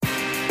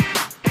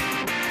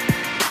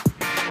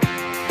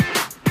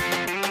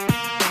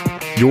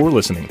You're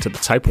listening to the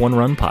Type 1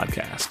 Run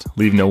podcast.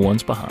 Leave no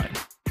ones behind.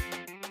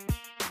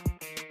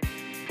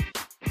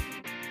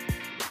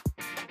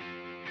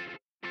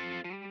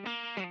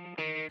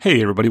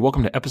 Hey everybody,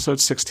 welcome to episode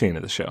 16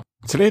 of the show.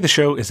 Today the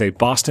show is a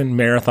Boston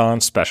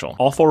Marathon special.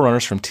 All four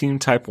runners from Team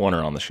Type 1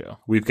 are on the show.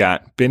 We've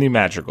got Benny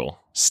Madrigal,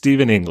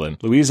 Stephen England,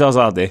 Luis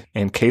Alzade,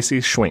 and Casey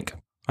Schwink.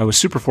 I was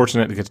super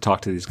fortunate to get to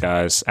talk to these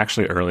guys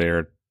actually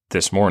earlier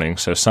this morning,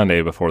 so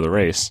Sunday before the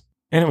race.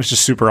 And it was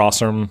just super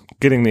awesome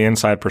getting the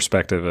inside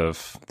perspective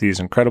of these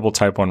incredible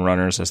Type 1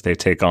 runners as they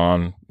take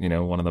on,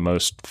 one of the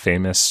most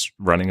famous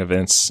running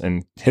events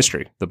in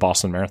history, the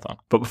Boston Marathon.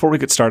 But before we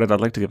get started, I'd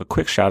like to give a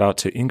quick shout out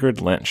to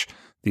Ingrid Lynch,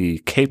 the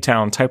Cape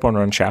Town Type 1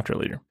 Run chapter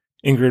leader.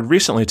 Ingrid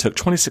recently took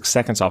 26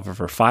 seconds off of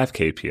her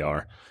 5K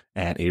PR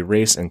at a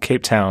race in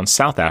Cape Town,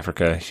 South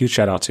Africa. Huge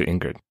shout out to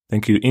Ingrid.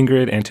 Thank you,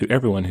 Ingrid, and to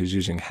everyone who's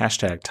using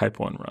hashtag Type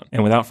 1 Run.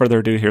 And without further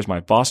ado, here's my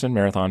Boston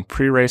Marathon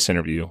pre-race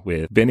interview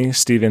with Benny,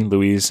 Stephen,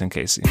 Louise, and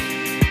Casey.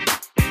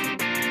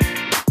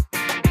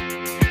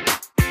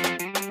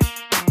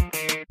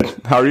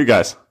 How are you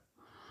guys?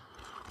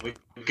 We're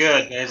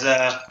good. There's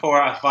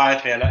 4 out of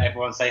 5 here. Let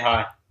everyone say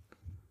hi.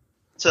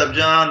 What's up,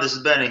 John? This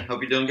is Benny.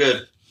 Hope you're doing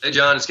good. Hey,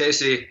 John. It's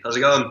Casey. How's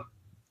it going?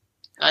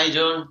 Hi,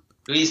 John.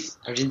 Luis,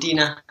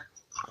 Argentina.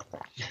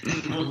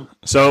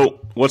 So,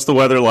 what's the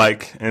weather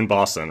like in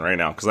Boston right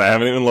now? Because I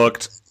haven't even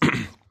looked.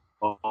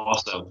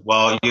 Awesome.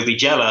 Well, you'll be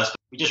jealous.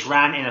 We just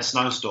ran in a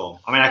snowstorm.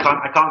 I mean, I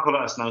can't call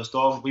it a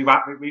snowstorm. We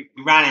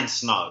ran in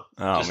snow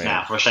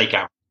now for a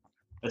shakeout.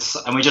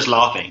 And we're just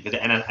laughing.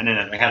 And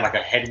then we had like a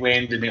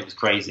headwind, and it was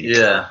crazy.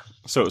 Yeah.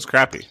 So it was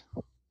crappy.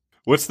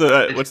 What's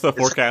the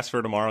forecast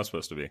for tomorrow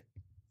supposed to be?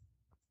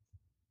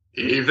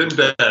 Even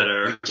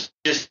better.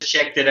 Just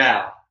checked it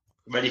out.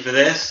 Ready for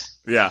this?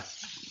 Yeah.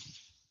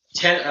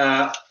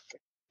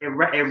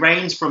 It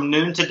rains from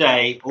noon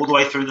today all the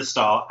way through the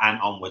start and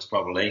onwards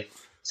probably.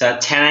 So at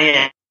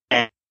 10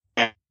 a.m.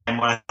 when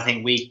I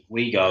think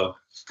we go,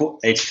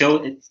 it's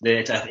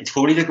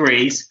 40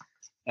 degrees,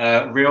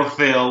 real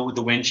feel with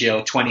the wind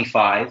chill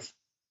 25,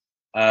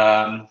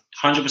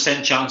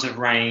 100% chance of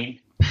rain.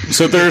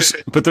 So there's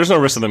no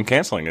risk of them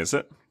canceling, is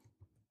it?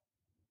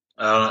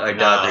 I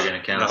doubt they're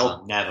going to cancel.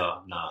 No, never,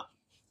 no.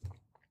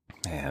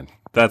 Man,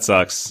 that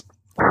sucks.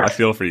 I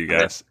feel for you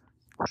guys.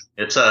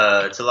 It's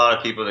a lot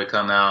of people that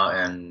come out,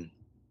 and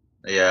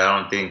yeah, I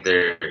don't think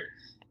they're.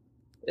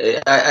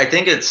 I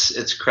think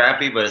it's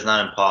crappy, but it's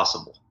not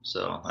impossible.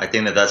 So I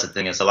think that's the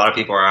thing. It's a lot of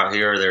people are out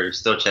here. They're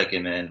still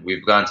checking in.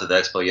 We've gone to the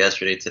expo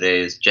yesterday.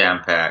 Today is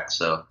jam packed.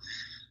 So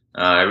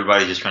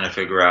everybody's just trying to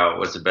figure out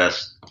what's the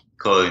best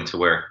clothing to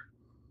wear.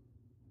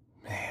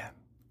 Man,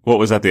 what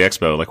was at the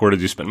expo? Like, where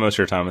did you spend most of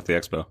your time at the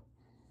expo?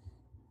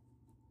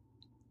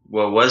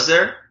 What was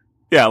there?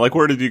 Yeah, like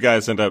where did you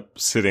guys end up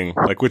sitting?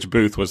 Like which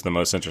booth was the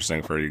most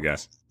interesting for you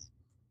guys?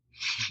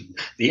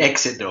 The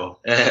exit door.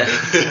 we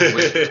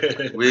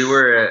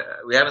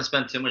haven't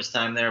spent too much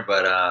time there,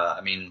 but I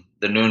mean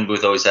the Noon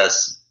booth always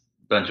has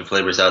a bunch of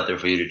flavors out there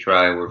for you to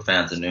try. We're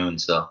fans of Noon,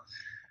 so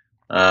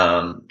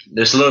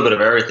there's a little bit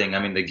of everything. I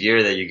mean the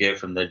gear that you get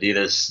from the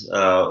Adidas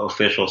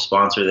official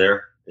sponsor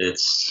there,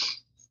 it's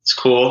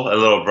cool. A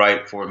little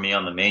bright for me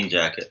on the main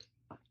jacket,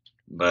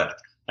 but.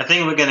 I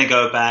think we're going to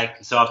go back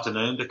this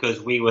afternoon because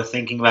we were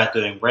thinking about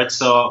doing Red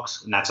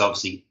Sox, and that's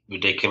obviously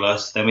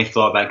ridiculous. Then we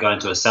thought about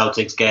going to a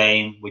Celtics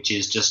game, which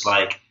is just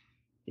like,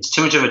 it's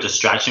too much of a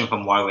distraction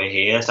from why we're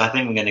here. So I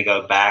think we're going to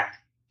go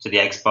back to the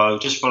expo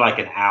just for like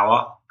an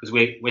hour because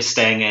we're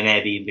staying in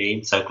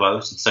Airbnb, so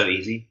close, it's so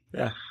easy.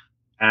 Yeah.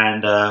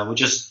 And we'll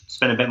just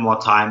spend a bit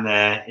more time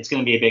there. It's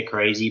going to be a bit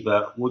crazy,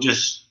 but we'll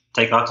just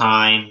take our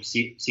time,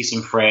 see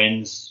some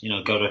friends,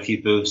 go to a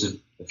few booths,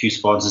 a few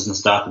sponsors and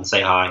stuff, and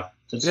say hi.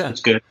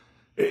 It's good.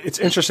 It's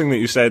interesting that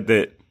you said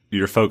that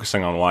you're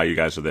focusing on why you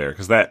guys are there,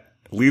 because that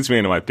leads me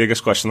into my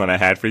biggest question that I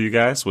had for you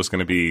guys was going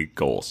to be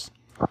goals.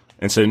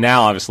 And so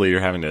now, obviously,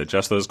 you're having to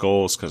adjust those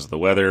goals because of the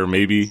weather,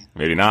 maybe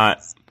not.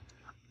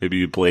 Maybe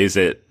you blaze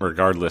it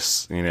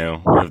regardless,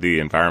 of the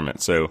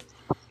environment. So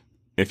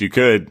if you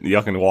could,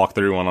 y'all can walk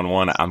through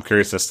one-on-one. I'm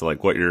curious as to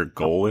like what your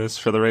goal is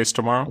for the race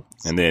tomorrow,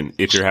 and then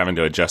if you're having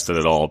to adjust it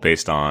at all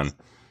based on,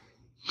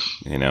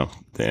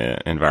 the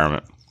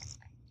environment.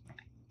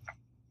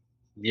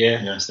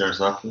 Yeah. You start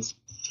us off, please?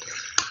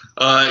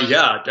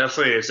 Yeah,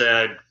 definitely.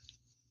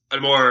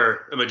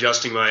 I'm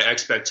adjusting my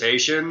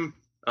expectation.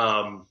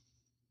 Don't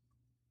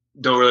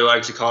really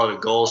like to call it a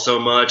goal so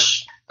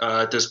much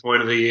at this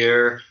point of the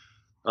year.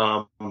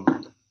 I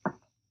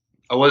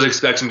was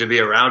expecting to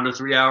be around a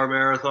 3-hour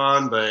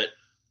marathon, but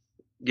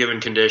given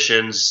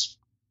conditions,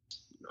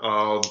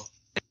 I'll,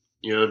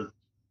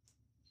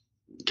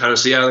 kind of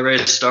see how the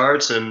race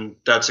starts, and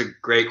that's a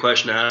great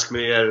question to ask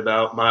me at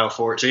about mile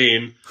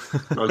 14.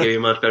 I'll give you a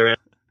much better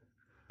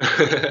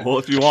answer. Well,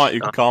 if you want,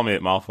 you can call me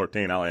at mile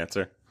 14. I'll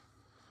answer.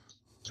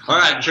 All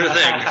right, sure thing.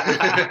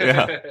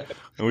 Yeah,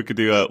 and we'll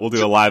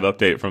do a live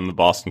update from the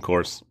Boston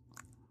course.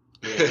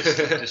 Yeah,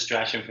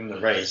 distraction from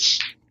the race.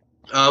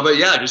 But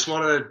yeah, I just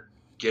want to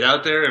get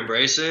out there,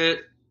 embrace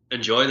it,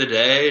 enjoy the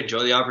day,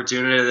 enjoy the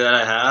opportunity that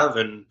I have,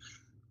 and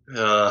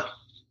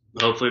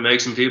hopefully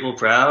make some people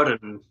proud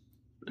and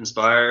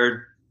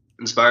inspire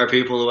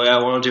people the way I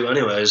want to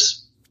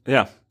anyways.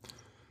 Yeah.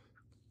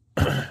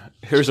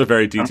 Here's a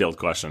very detailed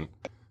question,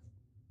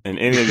 and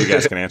any of you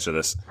guys can answer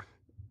this.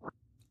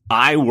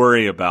 I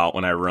worry about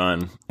when I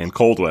run in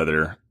cold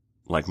weather,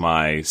 like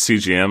my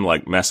CGM,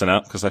 like messing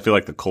up, because I feel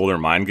like the colder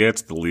mine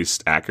gets, the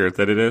least accurate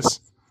that it is.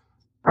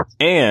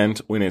 And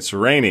when it's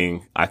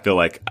raining, I feel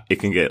like it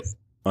can get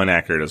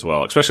inaccurate as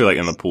well, especially like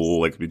in the pool.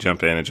 Like if you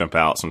jump in and jump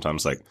out,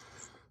 sometimes like,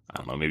 I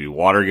don't know, maybe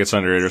water gets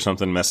under it or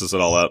something, messes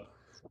it all up.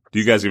 Do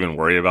you guys even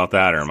worry about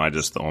that, or am I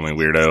just the only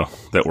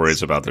weirdo that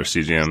worries about their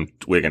CGM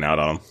wigging out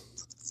on them?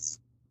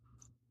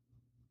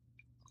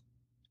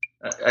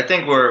 I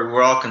think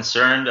we're all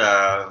concerned,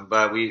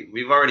 but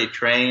we've already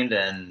trained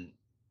and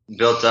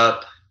built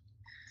up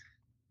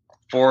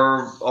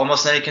for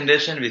almost any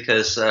condition,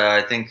 because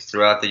I think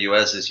throughout the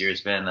U.S. this year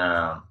has been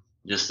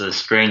just a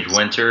strange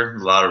winter,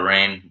 a lot of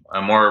rain,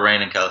 more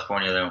rain in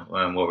California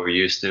than what we're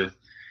used to.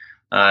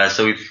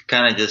 So we've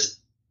kind of just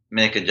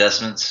make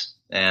adjustments,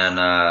 and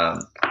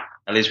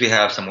at least we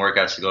have some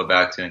workouts to go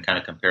back to and kind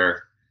of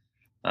compare.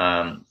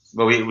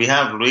 But we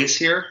have Luis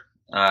here.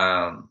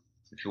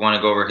 If you want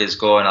to go over his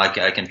goal, and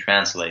I can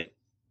translate.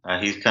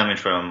 He's coming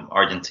from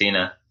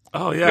Argentina.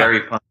 Oh, yeah.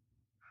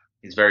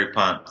 He's very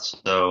pumped.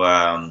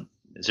 So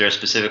is there a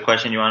specific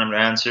question you want him to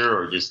answer,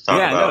 or just talk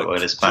about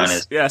what his plan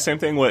is? Yeah, same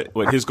thing, what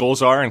his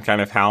goals are and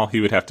kind of how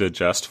he would have to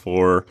adjust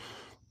for,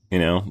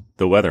 the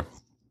weather.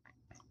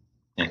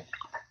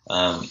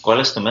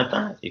 ¿Cuál es tu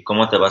meta y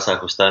cómo te vas a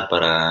ajustar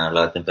para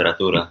la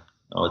temperatura?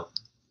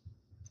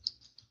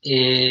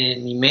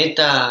 Mi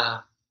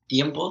meta,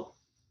 tiempo.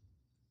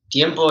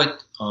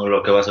 O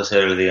lo que vas a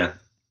hacer el día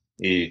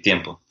y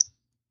tiempo.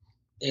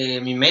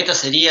 Mi meta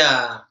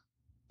sería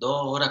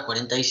 2 horas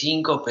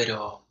 45,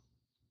 pero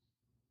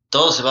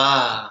todo se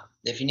va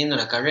definiendo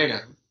en la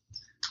carrera.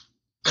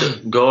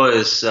 Goal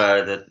is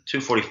the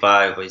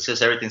 2:45, but he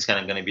says everything's kind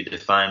of going to be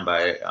defined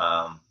by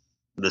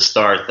the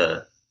start,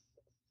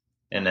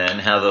 and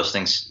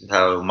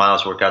how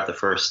miles work out the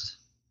first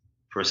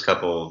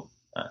couple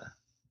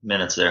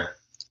minutes there.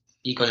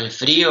 Y con el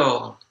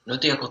frío, no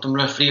estoy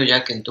acostumbrado al frío,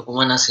 ya que en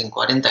Tucumán hacen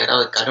 40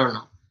 grados de calor,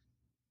 ¿no?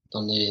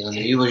 Donde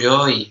vivo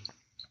yo, y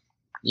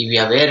voy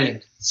a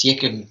ver si es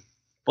que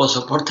puedo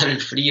soportar el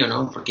frío,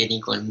 ¿no? Porque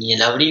ni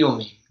el abrigo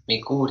me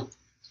cubre.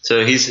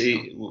 So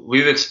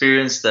we've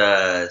experienced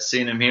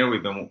seeing him here.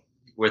 We've been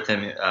with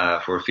him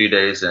for a few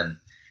days, and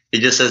he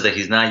just says that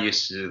he's not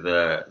used to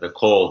the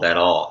cold at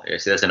all. He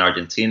says in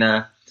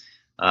Argentina,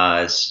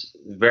 it's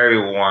very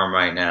warm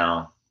right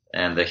now,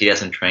 and that he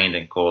hasn't trained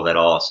in cold at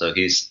all. So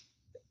he's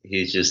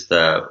just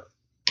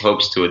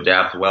hopes to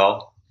adapt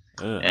well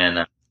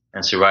and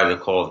survive the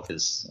cold,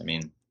 because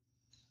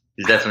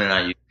he's definitely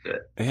not used to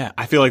it. Yeah,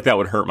 I feel like that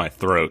would hurt my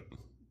throat.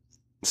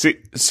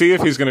 See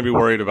if he's going to be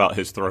worried about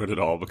his throat at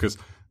all, because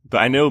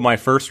I know my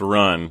first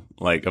run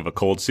like of a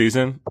cold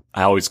season,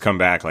 I always come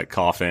back like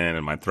coughing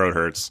and my throat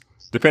hurts,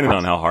 depending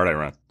on how hard I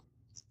run.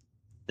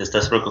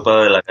 ¿Estás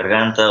preocupado de la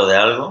garganta o de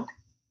algo?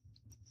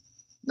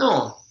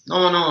 No.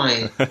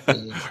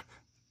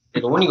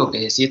 Lo único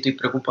que sí estoy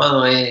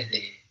preocupado es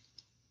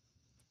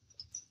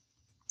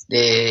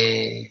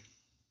de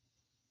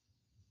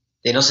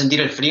no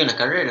sentir el frío en la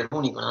carrera, lo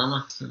único, nada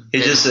más.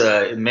 He's just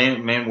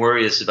main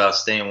worry is about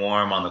staying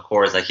warm on the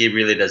course. Like, he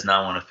really does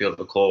not want to feel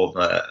the cold.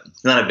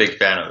 He's not a big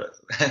fan of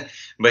it,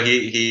 but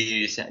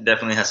he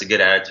definitely has a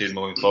good attitude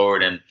moving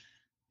forward, and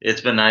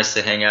it's been nice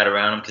to hang out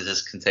around him because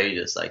it's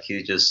contagious. Like,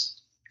 he's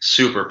just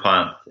super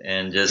pumped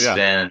and just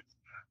been,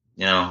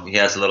 he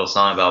has a little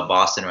song about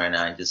Boston right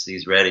now.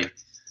 He's ready.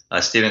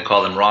 Steven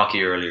called him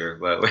Rocky earlier,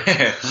 but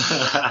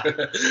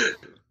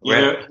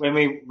when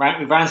we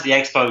ran to the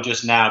expo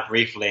just now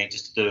briefly,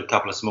 just to do a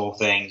couple of small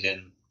things,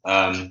 and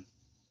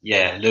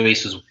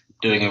Luis was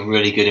doing a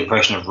really good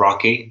impression of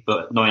Rocky,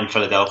 but not in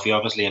Philadelphia,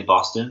 obviously in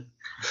Boston,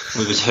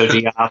 with his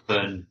hoodie up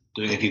and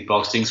doing a few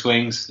boxing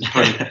swings. It's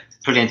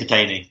pretty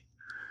entertaining.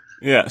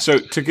 Yeah. So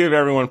to give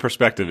everyone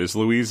perspective, is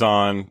Luis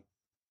on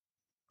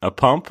a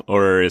pump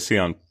or is he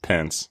on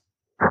pens?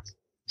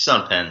 He's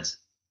on pens.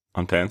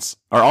 On pens.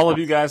 Are all of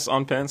you guys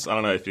on pens? I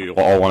don't know if you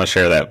all want to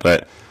share that,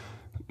 but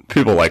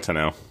people like to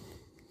know.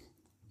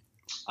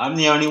 I'm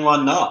the only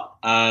one not.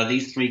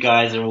 These three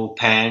guys are all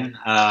pen.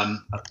 I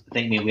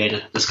think we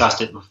had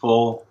discussed it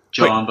before,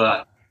 John,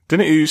 but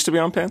didn't you used to be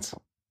on pens?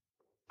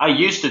 I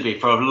used to be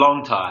for a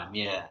long time,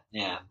 yeah.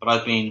 But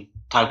I've been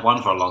Type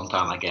 1 for a long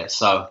time, I guess.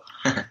 So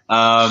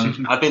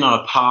I've been on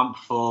a pump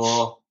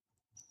for,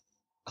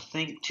 I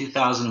think,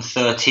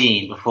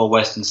 2013, before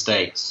Western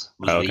States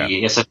was the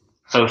year.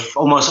 So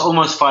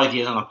almost 5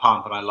 years on a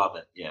pump, and I love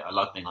it. Yeah, I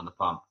love being on the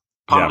pump.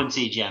 Pump and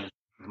CGM is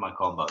my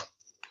combo.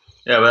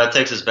 Yeah, but that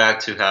takes us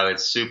back to how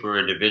it's super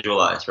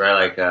individualized,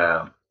 right? Like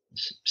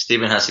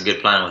Steven has a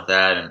good plan with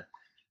that,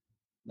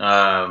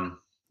 and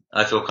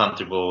I feel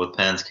comfortable with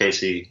pens.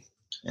 Casey,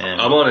 and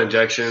I'm on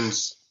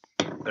injections,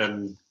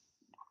 and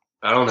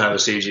I don't have a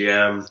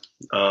CGM.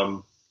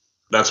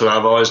 That's what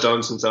I've always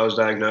done since I was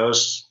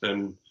diagnosed,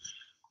 and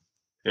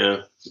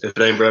if it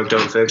ain't broke,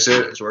 don't fix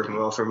it. It's working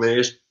well for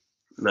me.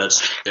 And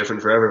that's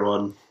different for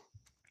everyone.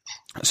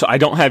 So I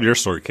don't have your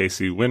story,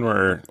 Casey. When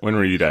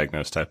were you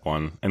diagnosed type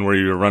 1? And were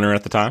you a runner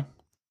at the time?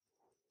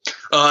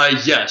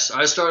 Yes,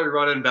 I started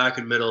running back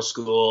in middle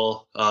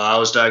school. I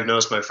was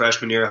diagnosed my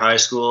freshman year of high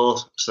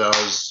school, so that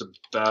was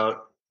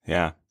about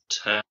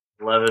 10,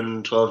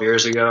 11, 12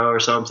 years ago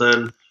or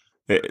something.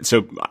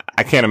 So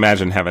I can't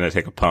imagine having to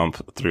take a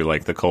pump through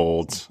like the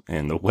cold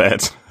and the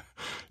wet,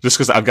 just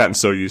because I've gotten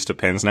so used to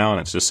pins now,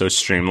 and it's just so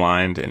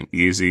streamlined and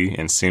easy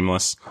and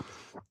seamless.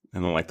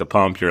 And then like the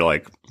pump, you're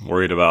like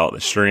worried about the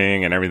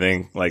string and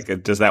everything.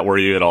 Like, does that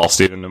worry you at all,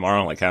 Stephen,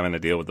 tomorrow? Like having to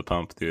deal with the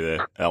pump through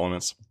the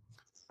elements?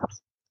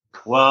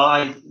 Well,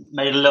 I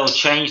made a little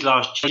change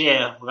last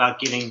year without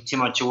giving too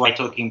much away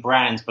talking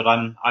brands, but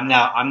I'm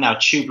now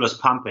tubeless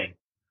pumping.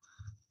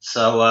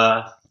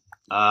 So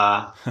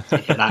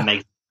if that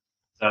makes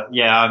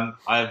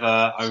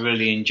I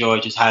really enjoy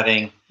just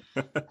having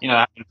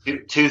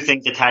two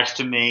things attached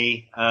to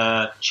me,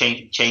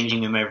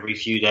 changing them every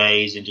few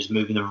days and just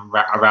moving them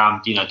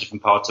around,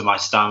 different parts of my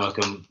stomach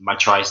and my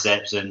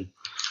triceps, and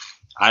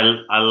I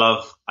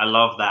love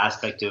that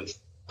aspect of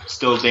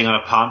still being on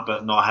a pump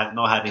but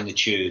not having the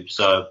tube.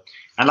 So,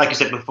 and like I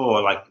said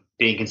before, like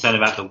being concerned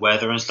about the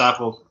weather and stuff.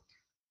 Well,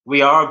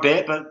 we are a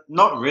bit, but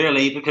not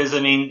really, because I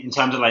mean, in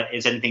terms of like,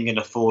 is anything going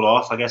to fall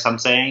off? I guess I'm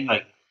saying,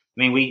 like, I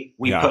mean, we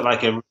put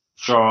like a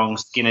strong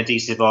skin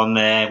adhesive on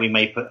there. We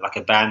may put like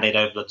a Band-Aid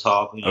over the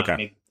top.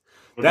 Okay.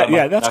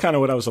 That's kind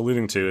of what I was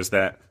alluding to, is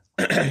that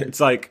it's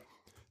like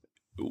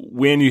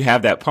when you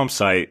have that pump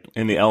site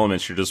in the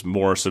elements, you're just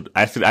more.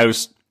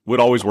 Would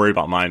always worry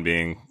about mine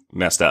being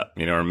messed up,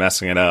 or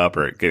messing it up,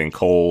 or getting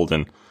cold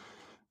and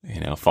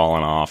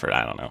falling off, or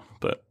I don't know.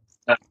 But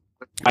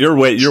you're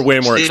way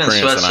more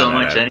experienced than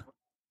I'm at.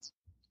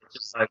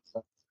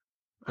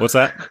 What's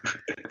that?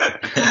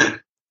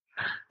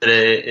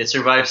 It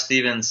survives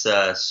Steven's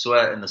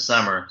sweat in the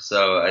summer,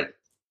 so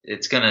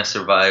it's going to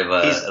survive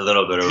a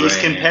little bit of rain. He's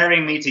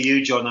comparing me to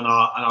you, John, and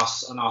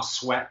our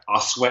sweat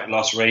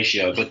loss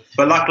ratio.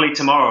 But luckily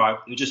tomorrow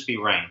it'll just be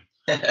rain.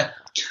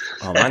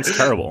 Oh, mine's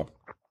terrible.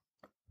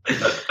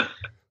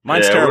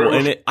 Mine's terrible,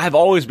 and I've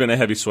always been a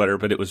heavy sweater,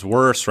 but it was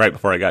worse right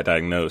before I got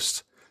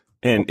diagnosed,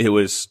 and it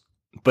was.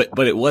 But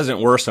it wasn't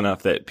worse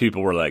enough that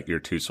people were like, "You're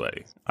too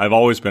sweaty." I've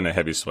always been a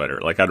heavy sweater.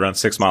 Like I'd run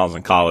 6 miles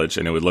in college,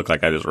 and it would look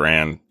like I just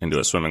ran into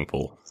a swimming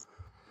pool.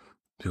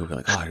 People would be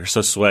like, "Oh, you're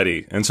so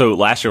sweaty." And so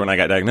last year when I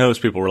got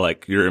diagnosed, people were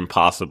like, "You're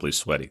impossibly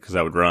sweaty," because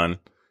I would run.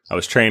 I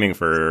was training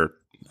for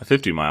a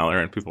 50 miler,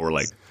 and people were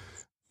like,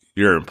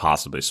 "You're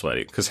impossibly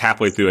sweaty." Because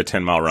halfway through a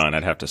 10-mile run,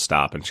 I'd have to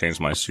stop and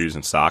change my shoes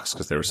and socks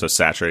because they were so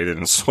saturated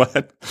in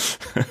sweat.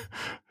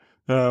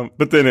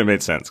 But then it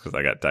made sense because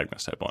I got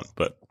diagnosed type 1.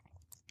 But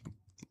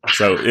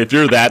so if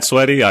you're that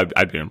sweaty,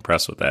 I'd be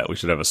impressed with that. We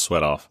should have a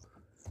sweat off.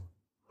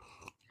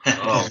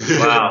 Oh,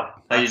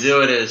 wow. How you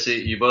do it is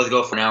you both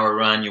go for an hour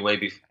run, you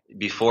weigh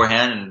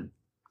beforehand, and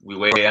we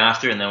weigh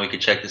after, and then we could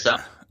check this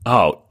out.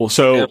 Oh, well,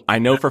 so I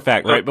know for a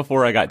fact, right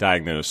before I got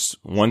diagnosed,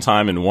 one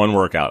time in one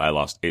workout, I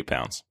lost 8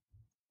 pounds.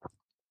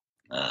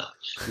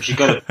 We should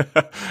go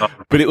to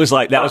But it was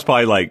like, that was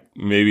probably like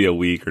maybe a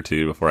week or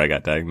two before I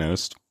got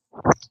diagnosed.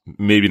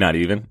 Maybe not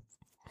even.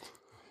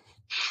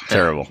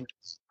 Terrible.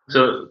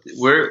 So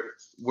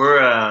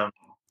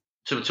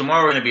so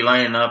tomorrow we're going to be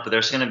lining up.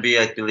 There's going to be,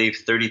 I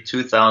believe,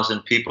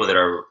 32,000 people that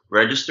are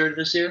registered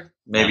this year.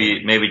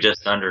 Maybe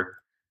just under.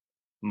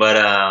 But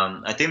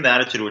I think the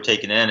attitude we're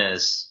taking in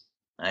is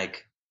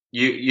like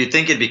you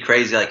think it'd be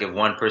crazy like if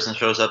one person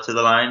shows up to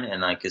the line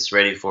and like it's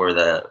ready for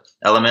the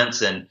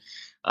elements, and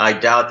I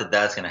doubt that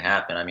that's going to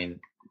happen. I mean,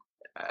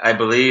 I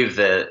believe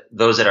that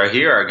those that are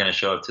here are going to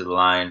show up to the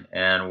line,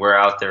 and we're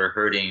out there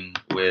herding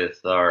with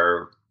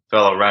our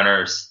fellow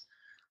runners,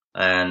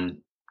 and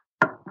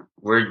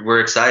we're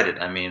excited.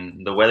 I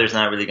mean, the weather's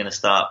not really going to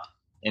stop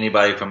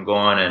anybody from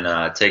going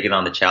and taking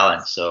on the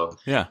challenge. So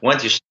yeah,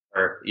 once you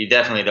start, you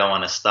definitely don't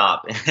want to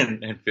stop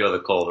and feel the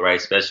cold, right?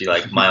 Especially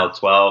like mile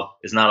 12.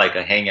 It's not like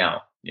a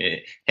hangout.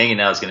 Hanging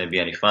out is going to be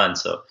any fun.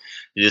 So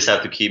you just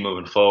have to keep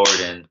moving forward.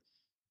 And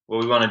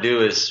what we want to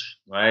do is,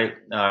 right,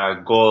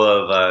 our goal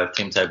of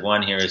Team Type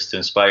 1 here is to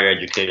inspire,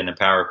 educate, and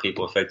empower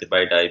people affected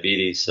by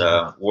diabetes.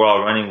 We're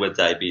all running with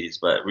diabetes,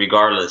 but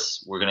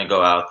regardless, we're going to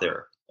go out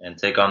there and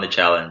take on the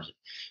challenge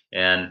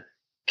and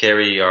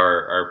carry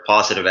our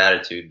positive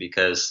attitude,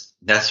 because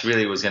that's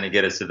really what's going to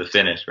get us to the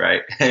finish,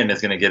 right? And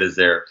it's going to get us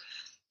there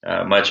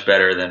much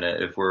better than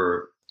if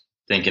we're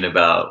thinking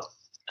about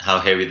how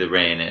heavy the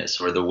rain is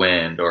or the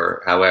wind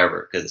or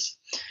however, because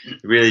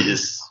really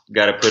just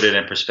got to put it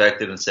in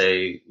perspective and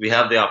say we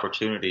have the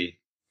opportunity,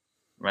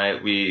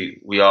 right?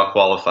 We all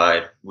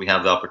qualified. We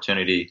have the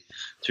opportunity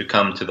to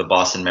come to the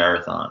Boston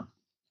Marathon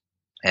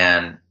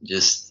and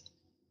just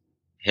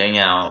hang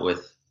out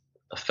with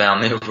a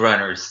family of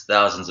runners,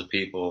 thousands of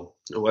people.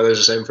 The weather's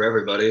the same for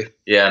everybody.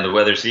 Yeah, and the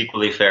weather's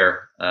equally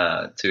fair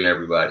to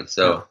everybody.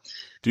 So,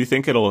 do you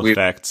think it'll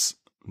affect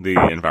the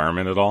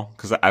environment at all?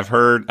 Because I've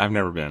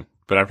never been,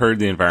 but I've heard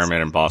the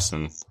environment in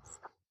Boston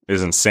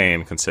is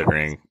insane,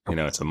 considering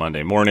it's a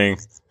Monday morning,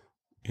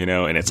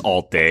 and it's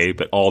all day,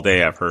 but all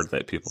day I've heard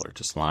that people are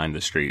just lining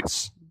the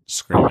streets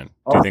screaming.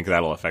 Do you think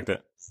that'll affect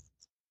it?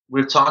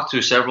 We've talked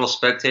to several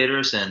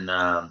spectators and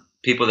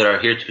people that are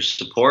here to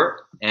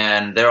support,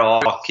 and they're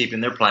all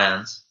keeping their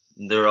plans.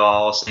 They're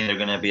all saying they're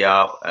going to be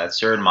out at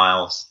certain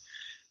miles,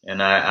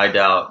 and I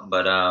doubt.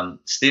 But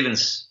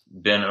Steven's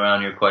been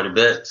around here quite a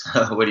bit.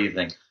 What do you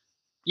think?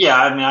 Yeah,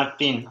 I mean,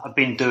 I've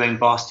been doing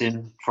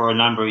Boston for a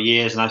number of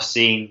years, and I've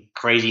seen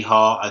crazy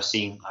hot. I've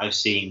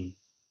seen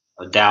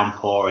a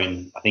downpour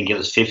in, I think it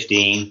was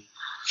 15.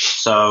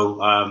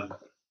 So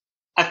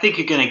I think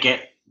you're going to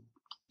get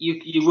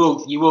you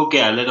will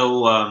get a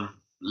little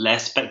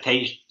less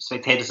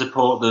spectator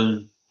support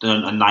than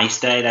a nice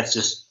day. That's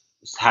just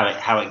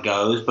how it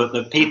goes. But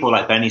the people,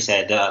 like Benny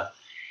said,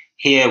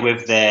 here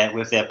with their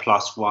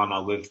 +1,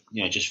 or with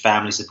just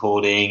family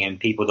supporting, and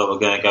people that were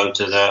going to go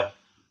to the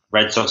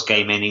Red Sox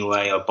game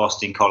anyway, or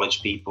Boston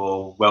College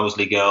people,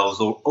 Wellesley girls,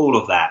 all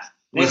of that.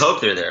 We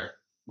hope they're there.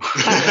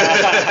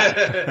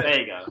 There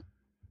you go.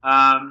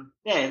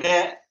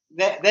 Yeah,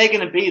 they're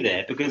going to be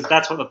there because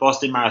that's what the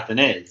Boston Marathon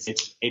is.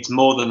 It's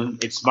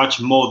much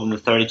more than the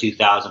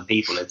 32,000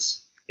 people.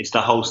 It's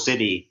the whole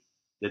city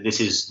that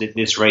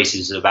this race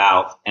is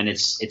about, and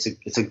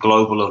it's a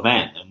global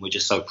event, and we're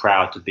just so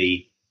proud to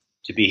be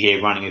here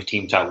running with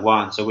Team Type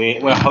 1. So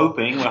we're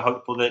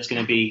hopeful that it's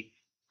going to be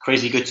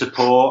crazy good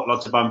support,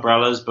 lots of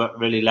umbrellas, but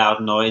really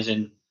loud noise,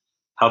 and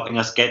helping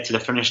us get to the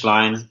finish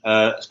line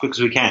as quick as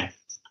we can.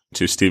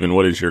 To Steven,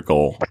 what is your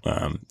goal?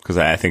 Because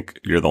I think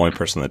you're the only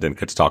person that didn't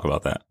get to talk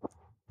about that.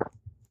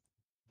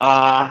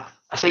 I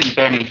think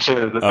Benny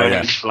too, but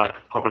Benny's yeah.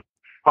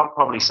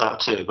 probably so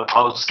too. But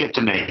I'll skip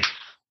to me.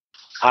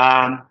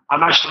 I'm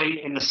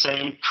actually in the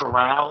same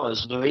corral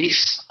as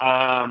Luis.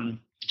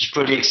 It's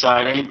pretty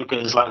exciting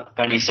because, like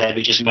Benny said,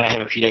 we just met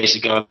him a few days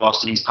ago in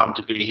Boston. He's pumped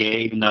to be here,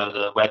 even though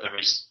the weather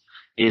is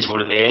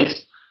what it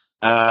is.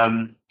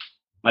 My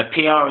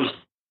PR is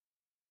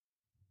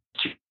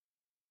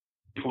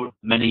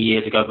many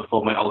years ago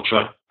before my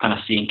ultra kind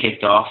of scene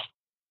kicked off,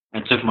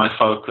 and took my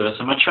focus.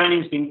 And my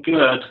training's been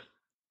good.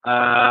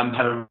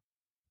 Had a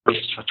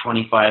race for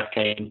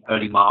 25K in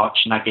early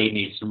March, and that gave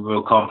me some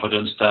real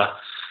confidence to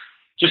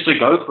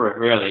go for it.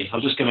 Really, I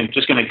was just gonna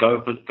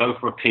go for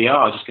a PR.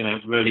 I was just gonna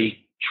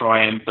really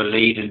try and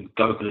believe and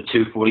go for the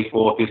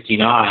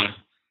 2:44.59.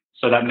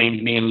 So that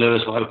means me and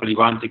Lewis will hopefully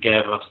run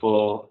together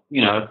we'll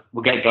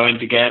get going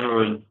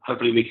together, and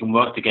hopefully we can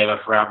work together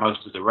throughout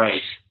most of the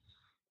race.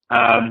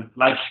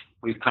 Like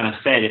we've kind of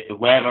said, if the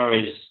weather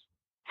is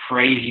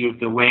crazy with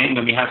the wind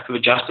and we have to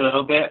adjust a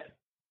little bit,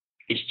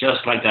 it's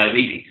just like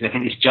diabetes. I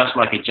think it's just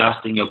like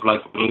adjusting your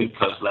blood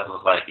glucose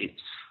levels. Like you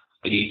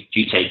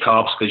take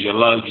carbs because you're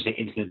low, you take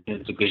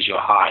insulin because you're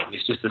high.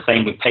 It's just the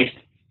same with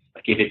pacing.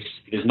 Like if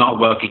it's not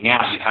working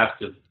out, you have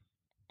to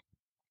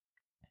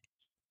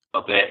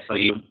a bit, so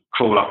you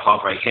crawl up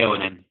Heartbreak Hill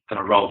and then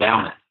kind of roll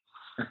down it.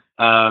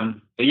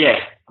 But yeah,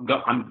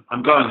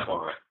 I'm going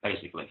for it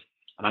basically.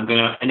 And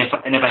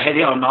if I hit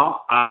it or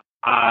not,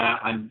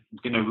 I'm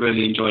gonna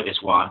really enjoy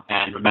this one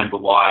and remember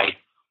why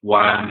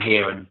I'm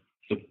here, and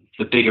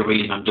the bigger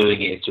reason I'm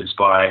doing it is to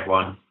inspire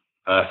everyone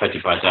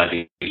affected by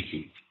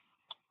diabetes.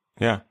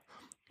 Yeah,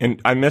 and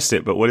I missed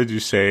it, but what did you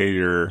say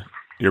your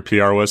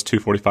PR was?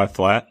 2:45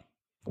 flat.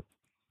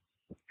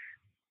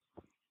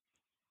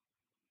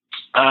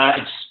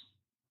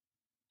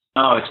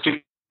 It's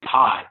too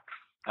high.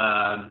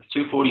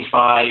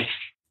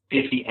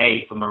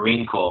 2:45.58 for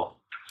Marine Corps.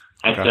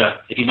 Okay.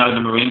 If you know the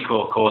Marine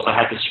Corps course, I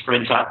had to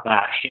sprint up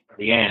that hit at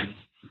the end,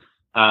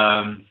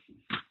 and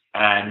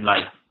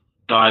like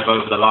dive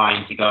over the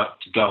line to go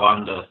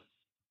under,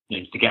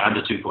 to get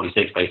under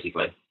 2:46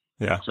 basically.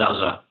 Yeah. So that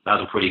was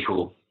a pretty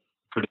cool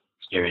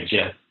experience.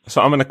 Yeah.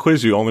 So I'm going to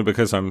quiz you only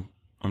because I'm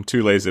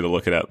too lazy to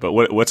look it up. But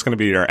what's going to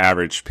be your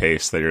average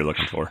pace that you're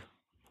looking for?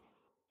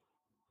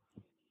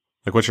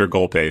 Like, what's your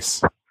goal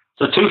pace?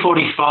 So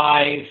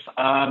 2:45.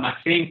 I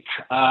think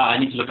I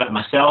need to look at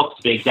myself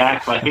to be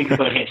exact, but I think I'm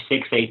going to hit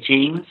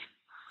 6:18s.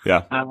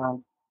 Yeah.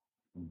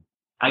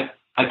 I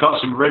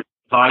got some really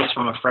advice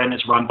from a friend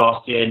that's run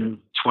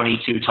Boston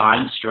 22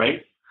 times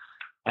straight,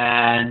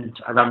 and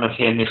I ran with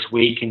him this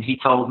week, and he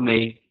told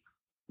me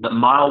that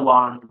mile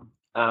one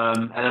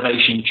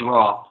elevation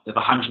drop of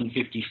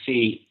 150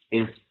 feet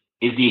is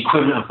the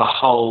equivalent of the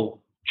whole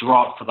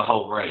drop for the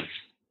whole race,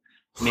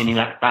 meaning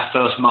that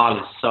first mile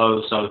is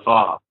so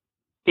far.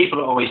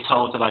 People are always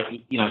told to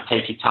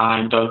take your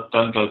time, don't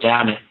go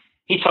down it.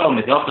 He told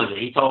me the opposite.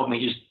 He told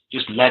me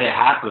just let it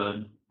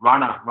happen,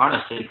 run a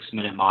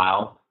 6-minute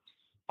mile,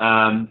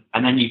 and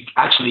then he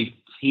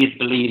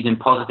believes in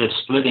positive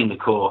splitting the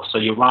course. So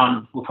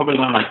we'll probably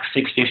run like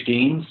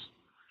 6:15s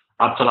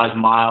up to like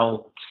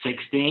mile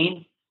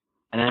 16,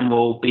 and then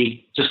we'll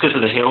be, just because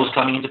of the hills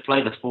coming into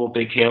play, the 4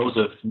 big hills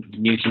of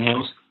Newton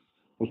Hills,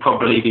 we'll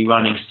probably be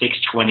running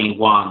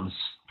 6:21s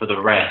for the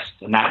rest,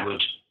 and that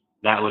would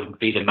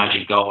be the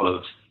magic goal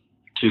of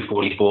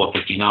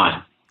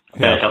 2:44.59. I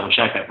better double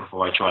check that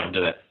before I try and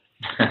do it.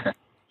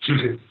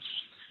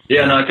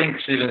 Yeah, no, I think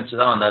Steven's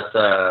on. That's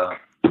the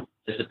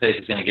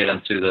pace is going to get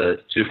him to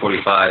the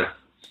 2:45.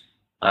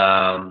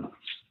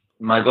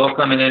 My goal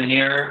coming in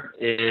here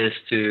is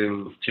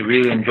to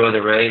really enjoy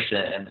the race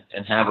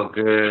and have a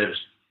good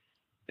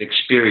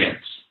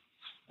experience.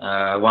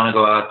 I want to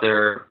go out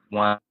there,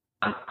 want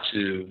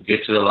to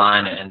get to the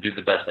line and do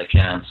the best I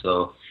can.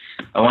 So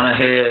I want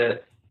to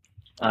hit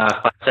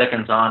 5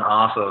 seconds on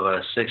off of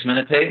a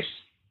 6-minute pace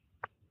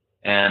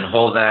and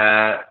hold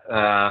that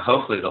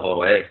hopefully the whole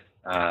way.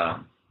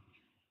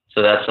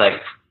 So that's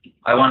like,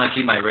 I want to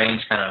keep my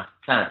range kind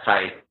of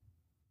tight.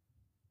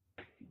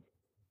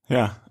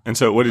 Yeah. And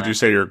so what did you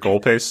say your goal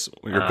pace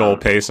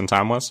and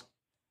time was?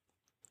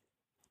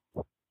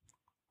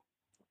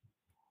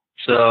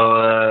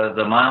 So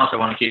the miles I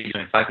want to keep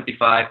between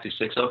 5:55 to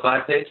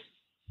 6:05 pace.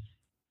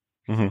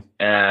 Mm-hmm.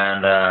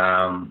 And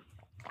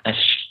I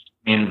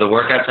mean, the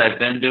workouts I've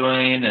been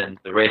doing and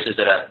the races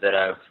that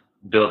I've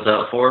built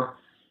up for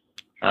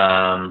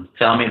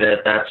tell me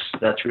that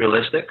that's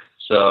realistic.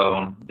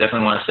 So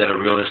definitely want to set a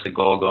realistic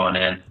goal going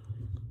in.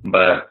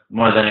 But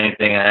more than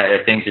anything,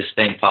 I think just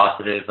staying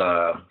positive,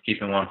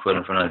 keeping one foot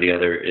in front of the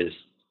other is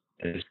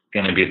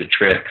going to be the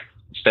trick.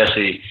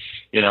 Especially,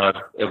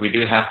 if we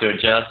do have to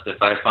adjust, if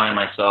I find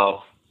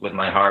myself with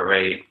my heart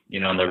rate,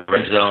 in the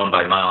red zone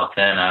by mile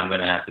 10, I'm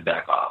going to have to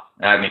back off.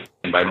 I mean,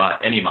 by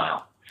any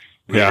mile,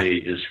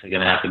 really is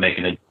going to have to make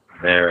an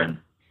adjustment there and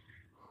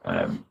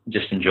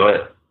just enjoy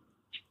it.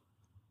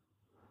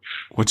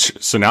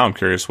 So now I'm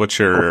curious, what's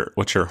your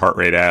heart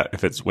rate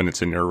at when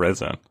it's in your red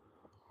zone?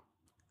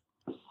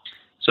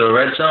 So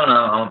red zone,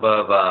 I'm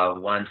above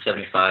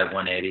 175,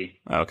 180.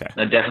 Okay.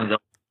 I definitely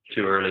don't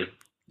too early,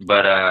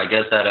 but I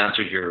guess that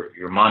answers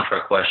your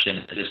mantra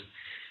question. Just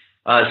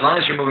as long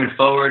as you're moving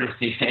forward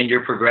and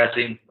you're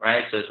progressing,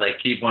 right? So it's like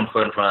keep one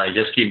foot in front of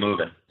you, just keep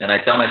moving. And I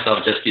tell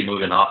myself just keep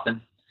moving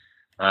often.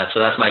 So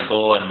that's my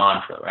goal and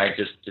mantra, right?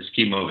 Just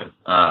keep moving.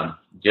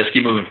 Just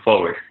keep moving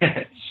forward.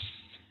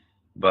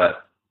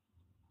 But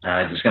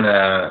just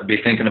gonna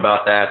be thinking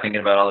about that,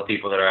 thinking about all the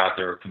people that are out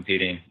there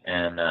competing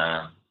and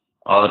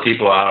all the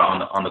people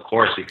out on the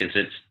course, because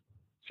it's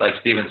like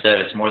Steven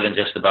said, it's more than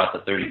just about the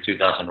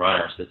 32,000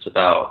 runners. It's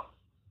about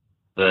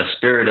the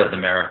spirit of the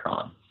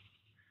marathon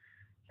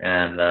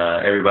and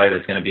everybody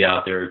that's going to be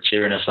out there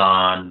cheering us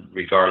on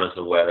regardless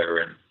of weather,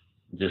 and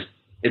just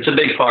it's a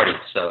big party.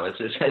 So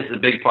it's a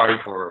big party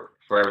for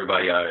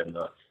everybody out in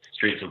the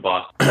streets of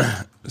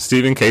Boston.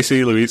 Steven,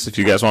 Casey, Luis, if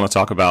you guys want to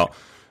talk about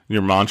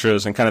your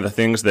mantras and kind of the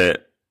things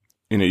that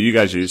you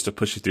guys use to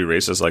push you through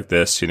races like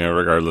this,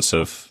 regardless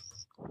of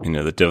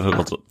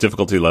the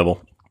difficulty level.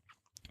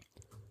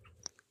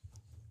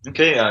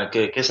 Okay,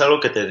 ¿qué es algo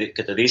que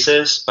te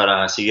dices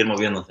para seguir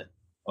moviéndote?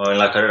 O en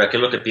la carrera, ¿qué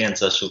es lo que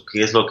piensas? ¿O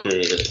qué es lo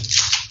que...?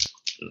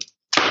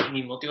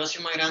 Mi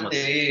motivación más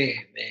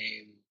grande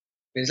es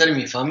pensar en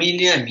mi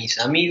familia, en mis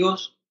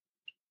amigos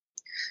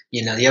y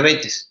en la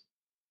diabetes.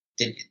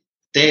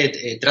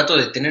 Trato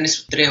de tener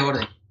esos 3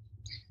 órdenes.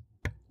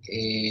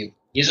 Y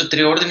esos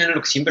 3 órdenes es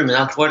lo que siempre me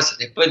dan fuerza,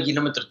 después del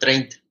kilómetro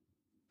 30.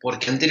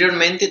 Porque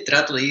anteriormente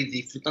trato de ir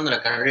disfrutando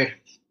la carrera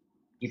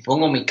y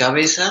pongo mi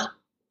cabeza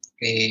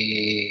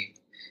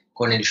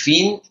con el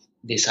fin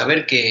de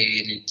saber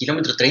que en el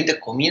kilómetro 30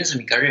 comienza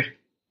mi carrera.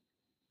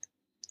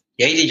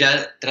 Y ahí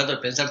ya trato de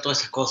pensar todas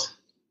esas cosas.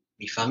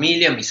 Mi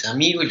familia, mis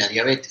amigos y la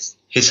diabetes.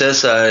 He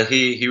says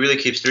he really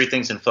keeps 3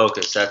 things in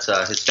focus. That's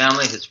his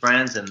family, his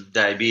friends, and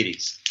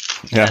diabetes.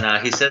 Yeah.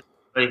 And he said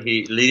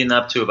leading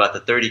up to about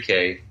the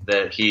 30K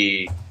that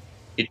he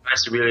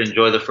tries to really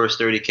enjoy the first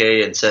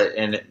 30K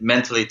and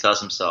mentally tells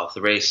himself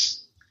the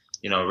race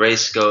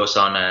goes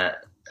on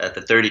at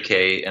the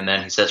 30K, and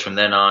then he says from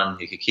then on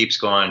he keeps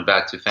going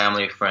back to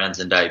family, friends,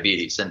 and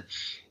diabetes, and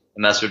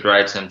that's what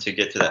drives him to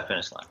get to that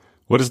finish line.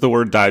 What is the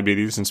word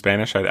diabetes in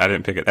Spanish? I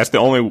didn't pick it. That's the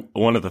only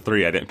one of the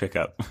 3 I didn't pick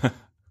up.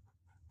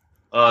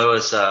 Oh, it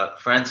was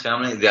friends,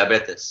 family,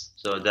 diabetes.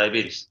 So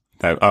diabetes.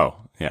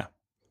 Yeah.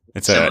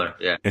 It's similar.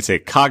 Yeah. It's a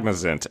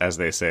cognizant, as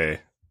they say.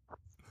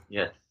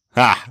 Yeah.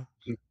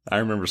 I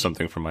remember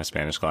something from my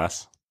Spanish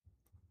class.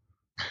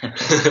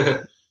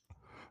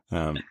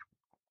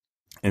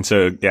 And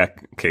so, yeah,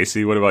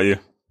 Casey, what about you?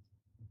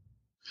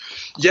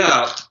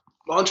 Yeah,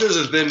 mantras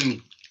has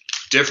been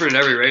different in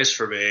every race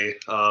for me,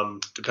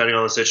 depending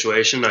on the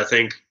situation. I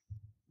think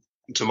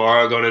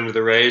tomorrow going into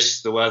the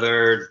race, the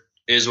weather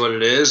is what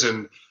it is,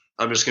 and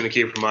I'm just going to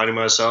keep reminding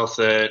myself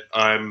that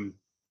I'm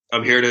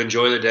here to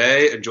enjoy the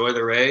day, enjoy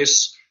the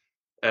race,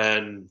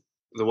 and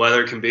the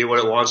weather can be what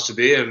it wants to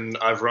be, and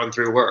I've run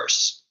through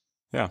worse.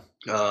 Yeah.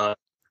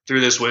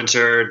 Through this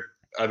winter,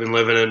 I've been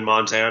living in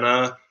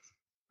Montana.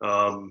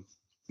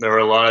 There were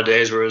a lot of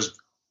days where it was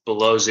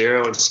below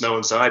 0 and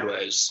snowing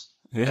sideways.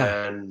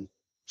 Yeah. And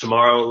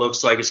tomorrow it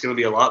looks like it's going to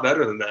be a lot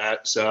better than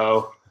that.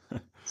 So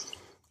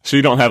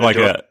you don't have like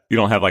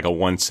a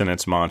 1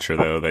 sentence mantra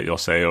though that you'll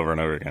say over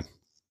and over again.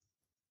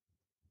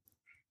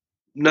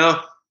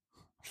 No.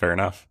 Fair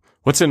enough.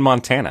 What's in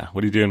Montana?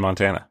 What do you do in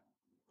Montana?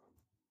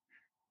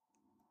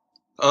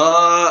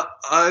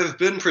 I've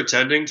been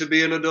pretending to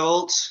be an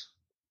adult.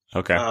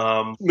 Okay.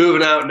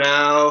 Moving out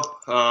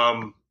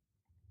now.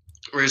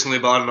 Recently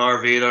bought an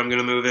RV that I'm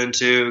going to move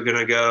into. Going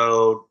to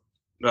go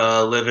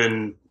live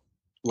in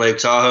Lake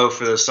Tahoe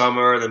for the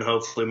summer, then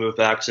hopefully move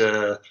back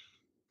to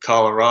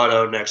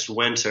Colorado next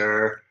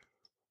winter.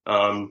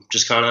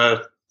 Just kind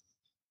of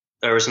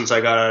ever since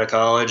I got out of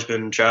college,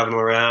 been traveling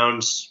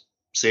around,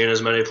 seeing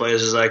as many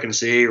places as I can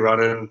see,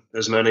 running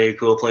as many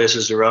cool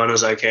places to run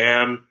as I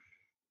can.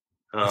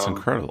 That's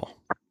incredible.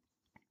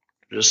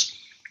 Just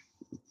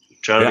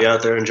trying to be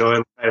out there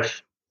enjoying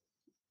life.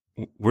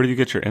 Where do you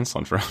get your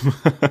insulin from?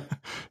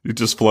 You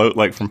just float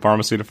like from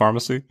pharmacy to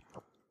pharmacy?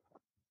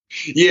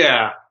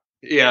 Yeah.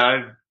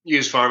 I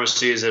use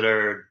pharmacies that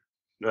are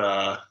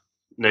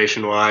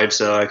nationwide,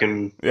 so I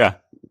can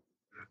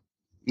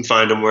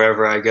find them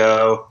wherever I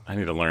go. I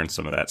need to learn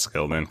some of that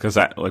skill then, because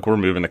we're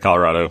moving to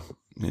Colorado,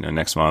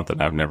 next month,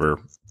 and I've never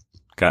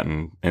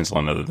gotten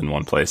insulin other than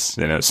one place,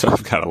 so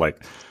I've got to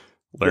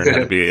learn how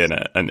to be an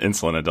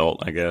insulin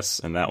adult, I guess,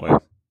 in that way.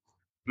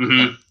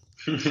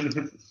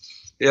 Mm-hmm.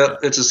 Yep,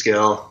 it's a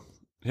skill.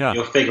 Yeah,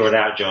 you'll figure it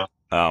out, John.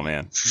 Oh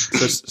man.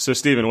 So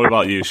Stephen, what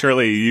about you?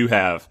 Surely you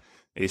have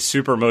a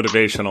super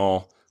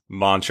motivational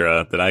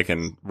mantra that I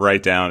can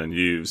write down and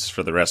use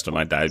for the rest of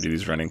my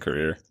diabetes running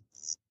career.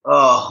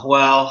 Oh,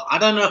 well, I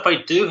don't know if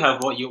I do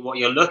have what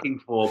you're looking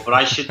for, but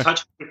I should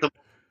touch on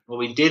what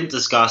we didn't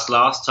discuss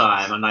last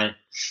time, and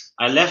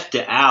I left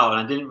it out,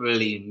 and I didn't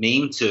really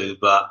mean to,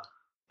 but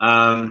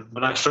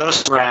when I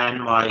first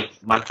ran my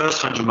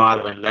first 100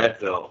 miler in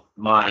Leadville,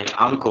 my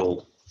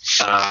uncle,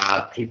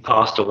 he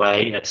passed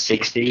away at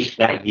 60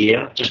 that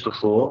year, just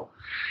before.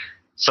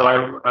 So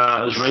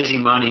I was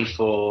raising money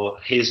for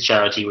his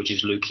charity, which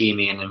is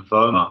leukemia and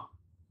lymphoma,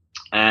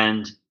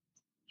 and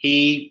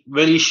he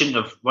really shouldn't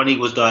have, when he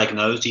was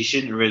diagnosed, he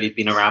shouldn't really have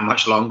been around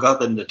much longer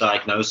than the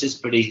diagnosis,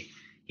 but he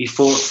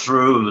fought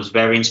through and was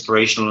very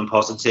inspirational and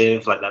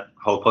positive, like that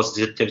whole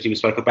positivity we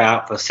spoke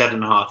about, for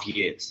 7.5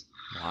 years.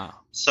 Wow.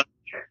 So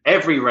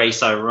every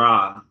race I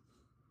run,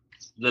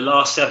 the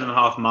last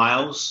 7.5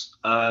 miles,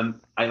 I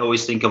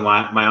always think of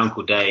my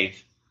Uncle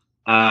Dave.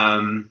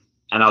 And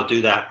I'll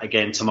do that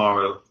again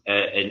tomorrow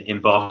in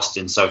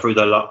Boston. So through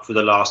the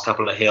last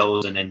couple of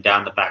hills and then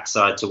down the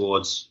backside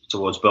towards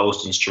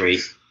Boylston Street.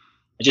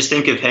 I just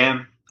think of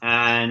him,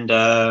 and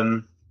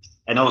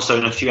also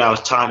in a few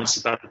hours' time, it's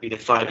about to be the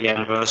 5-year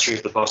anniversary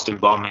of the Boston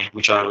bombing,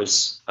 which I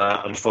was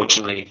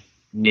unfortunately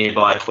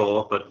nearby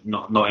for, but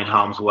not in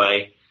harm's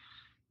way.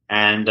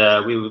 And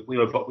we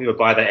were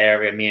by the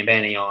area, me and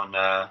Benny,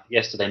 on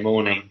yesterday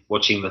morning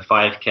watching the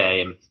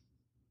 5K, and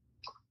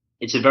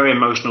it's a very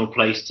emotional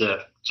place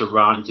to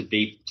run, to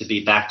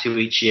be back to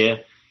each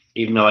year.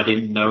 Even though I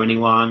didn't know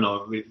anyone,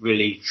 or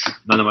really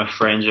none of my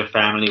friends or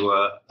family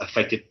were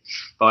affected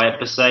by it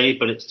per se,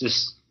 but it's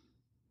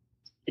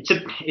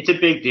a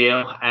big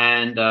deal,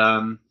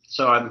 and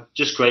so I'm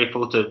just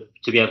grateful to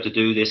be able to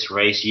do this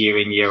race year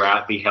in, year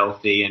out, be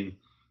healthy, and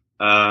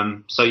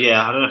so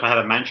yeah, I don't know if I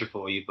have a mantra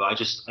for you,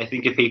 but I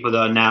think of people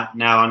that are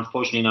now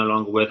unfortunately no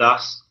longer with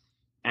us,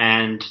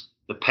 and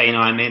the pain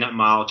I'm in at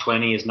mile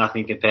 20 is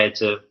nothing compared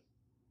to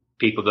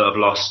people that have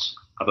lost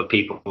other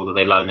people that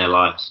they love in their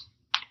lives.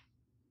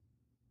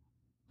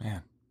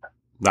 Man,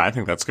 no, I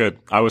think that's good.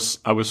 I was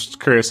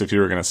curious if you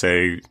were going to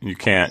say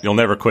you'll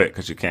never quit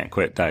because you can't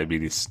quit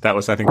diabetes. That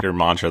was, I think, your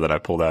mantra that I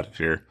pulled out of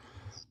your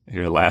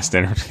last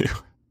interview.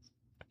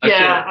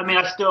 Yeah, I mean,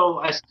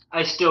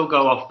 I still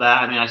go off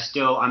that. I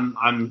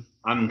mean,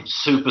 I'm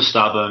super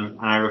stubborn, and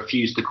I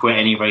refuse to quit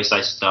any race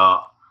I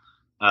start.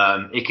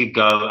 It could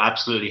go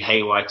absolutely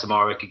haywire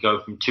tomorrow. It could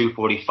go from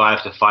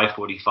 2:45 to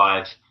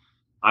 5:45.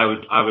 I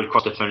would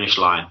cross the finish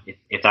line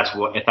if that's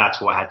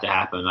what had to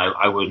happen.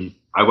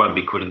 I won't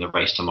be quitting the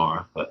race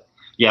tomorrow. But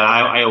yeah,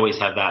 I always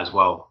have that as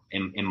well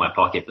in my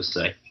pocket per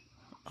se.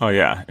 Oh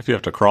yeah, if you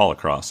have to crawl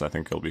across, I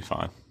think you'll be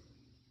fine.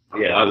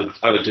 Yeah,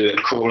 I would do it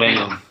crawling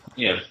and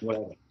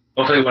whatever.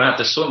 Hopefully we won't have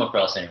to swim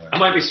across anywhere. I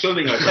might be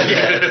swimming.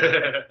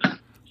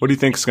 What do you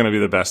think is going to be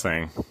the best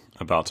thing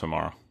about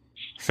tomorrow?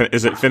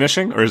 Is it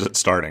finishing or is it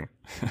starting?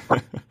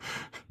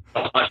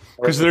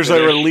 Because there's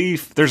a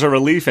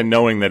relief in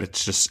knowing that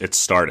it's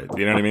started.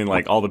 You know what I mean?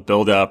 Like all the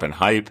build up and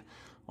hype,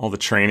 all the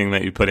training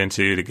that you put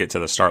into to get to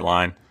the start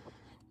line.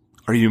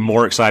 Are you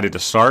more excited to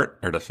start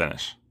or to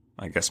finish?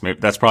 I guess maybe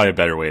that's probably a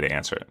better way to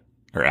answer it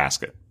or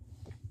ask it.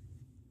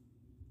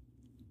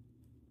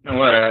 You know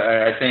what?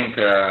 I think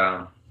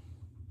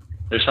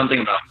there's something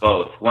about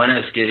both. One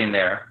is getting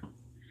there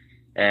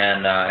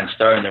and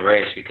starting the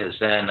race, because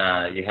then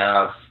you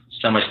have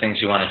so much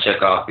things you want to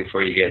check off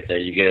before you get there.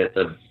 You get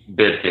the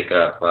bid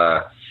pickup.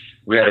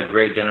 We had a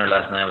great dinner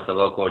last night with the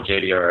local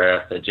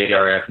JDRF, the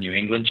JDRF New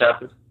England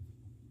chapter,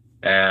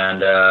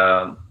 and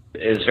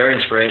it was very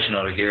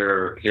inspirational to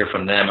hear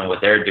from them and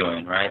what they're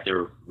doing. Right,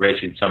 they're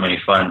raising so many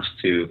funds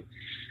to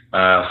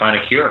find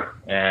a cure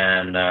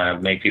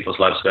and make people's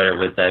lives better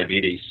with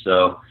diabetes.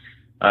 So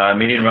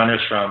meeting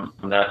runners from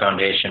that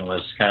foundation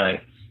was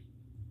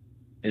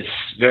it's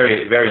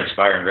very, very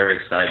inspiring, very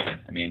exciting.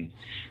 I mean,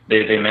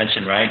 they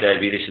mentioned, right,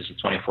 diabetes is a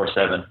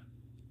 24/7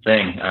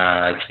 thing.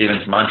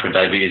 Stephen's mantra,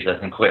 diabetes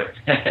doesn't quit,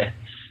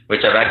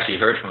 which I've actually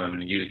heard from him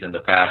and used in the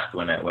past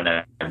when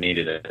I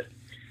needed it.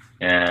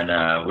 And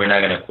we're not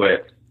going to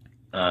quit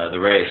the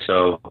race.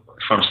 So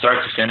from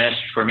start to finish,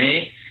 for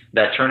me,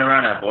 that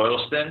turnaround at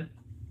Boylston,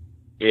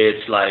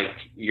 it's like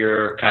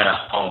you're kind of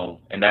home.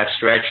 And that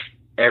stretch,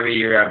 every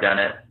year I've done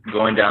it,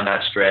 going down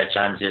that stretch,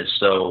 I'm just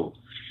so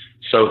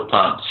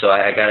pumped. So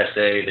I got to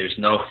say, there's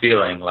no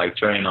feeling like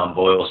turning on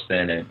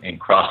Boylston and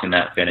crossing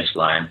that finish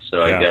line.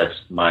 So I guess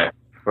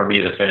for me,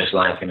 the finish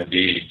line is going to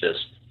be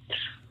just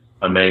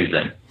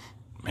amazing.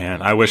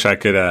 Man, I wish I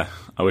could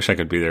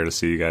be there to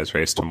see you guys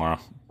race tomorrow.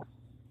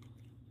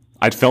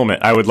 I'd film it.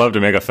 I would love to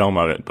make a film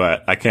of it,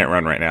 but I can't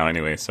run right now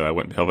anyway, so I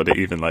wouldn't be able to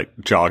even like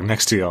jog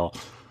next to y'all.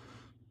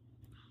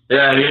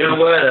 Yeah, you know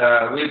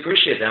what? We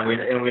appreciate that,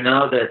 and we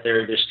know that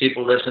there's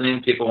people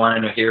listening, people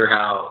wanting to hear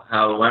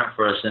how it went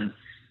for us, and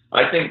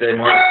I think that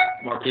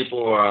more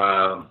people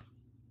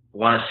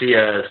want to see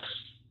us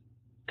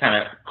kind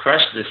of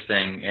crush this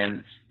thing,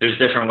 and there's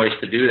different ways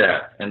to do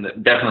that, and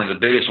definitely the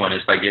biggest one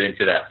is by getting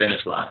to that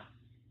finish line.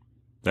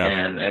 Yeah.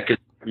 And because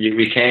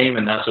we came,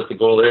 and that's what the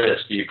goal is.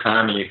 You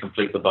come and you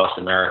complete the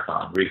Boston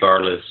Marathon,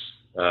 regardless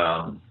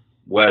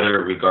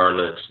weather,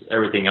 regardless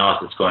everything else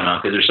that's going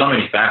on, because there's so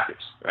many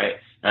factors, right?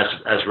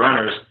 As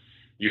runners,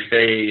 you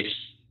face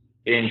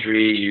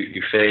injury,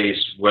 you face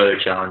weather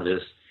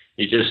challenges,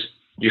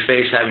 you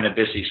face having a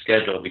busy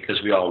schedule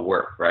because we all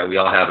work, right? We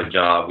all have a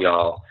job, we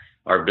all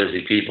are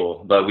busy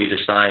people, but we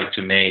decide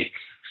to make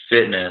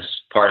fitness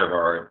part of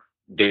our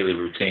daily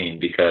routine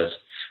because,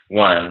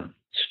 one,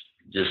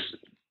 just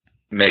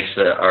makes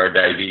our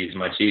diabetes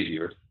much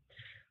easier.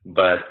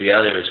 But the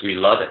other is we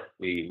love it.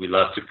 We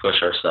love to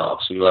push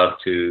ourselves. We love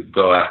to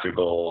go after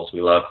goals.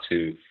 We love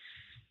to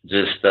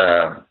just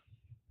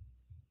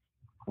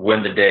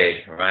win the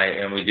day, right?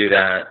 And we do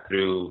that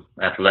through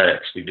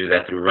athletics. We do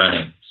that through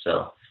running.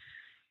 So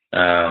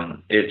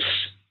it's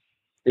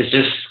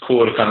just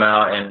cool to come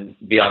out and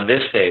be on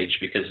this stage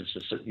because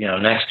it's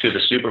next to the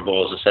Super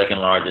Bowl is the second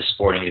largest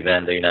sporting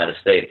event in the United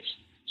States.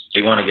 So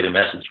you want to get a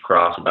message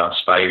across about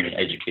inspiring and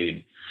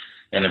educating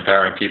and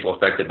empowering people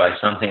affected by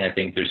something. I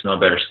think there's no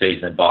better stage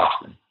than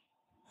Boston.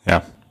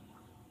 Yeah.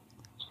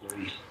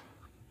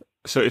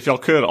 So if y'all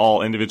could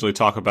all individually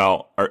talk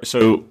about,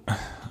 so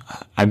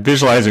I'm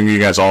visualizing you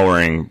guys all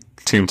wearing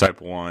Team Type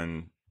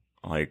 1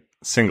 like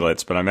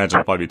singlets, but I imagine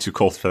it'll probably be too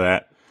cold for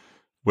that.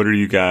 What are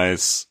you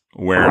guys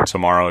wearing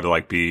tomorrow to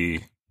like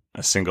be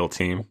a single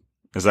team?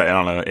 Is that, I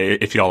don't know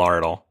if y'all are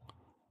at all.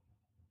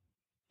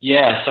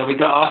 Yeah, so we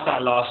got asked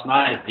that last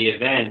night at the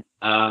event.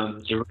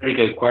 It's a really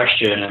good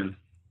question, and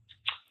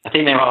I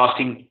think they were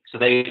asking so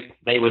they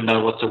would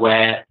know what to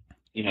wear,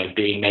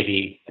 being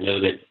maybe a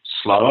little bit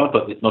slower,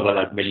 but not that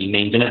that really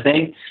means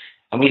anything.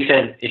 And we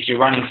said if you're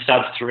running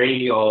sub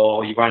 3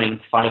 or you're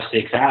running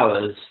 5-6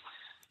 hours,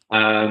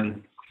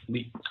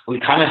 we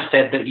kind of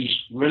said that you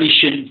really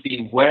shouldn't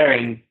be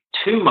wearing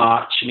too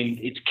much. I mean,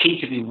 it's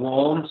key to be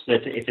warm, so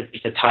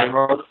it's a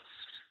tightrope.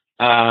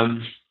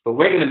 But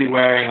we're going to be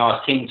wearing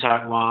our Team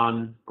Type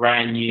 1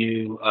 brand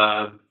new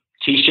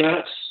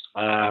T-shirts.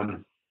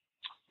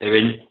 They're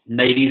in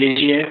navy this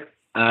year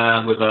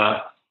with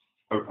a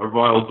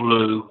royal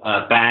blue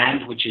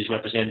band, which is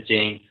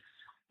representing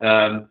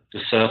the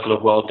circle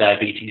of World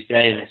Diabetes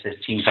Day, and it says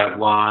Team Type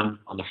 1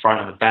 on the front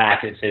and the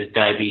back. It says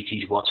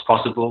Diabetes, what's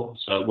possible.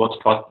 So what's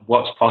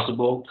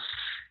possible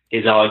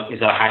is our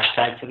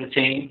hashtag for the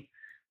team.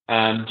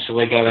 So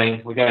we're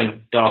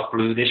going dark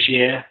blue this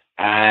year,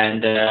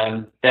 and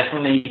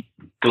definitely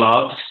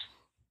gloves,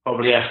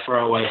 probably a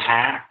throwaway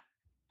hat,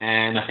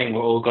 and I think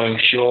we're all going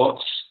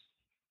shorts.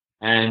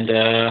 And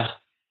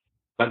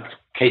like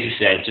Casey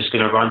said, just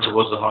going to run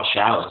towards the hot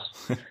showers.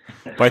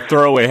 By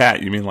throwaway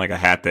hat, you mean like a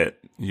hat that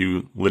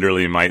you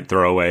literally might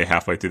throw away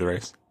halfway through the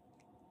race?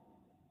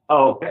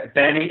 Oh,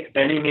 Benny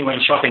and me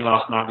went shopping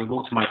last night. We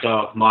walked my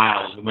dog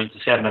miles. We went to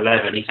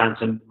 7-Eleven. He found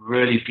some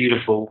really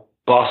beautiful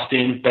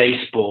Boston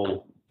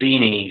baseball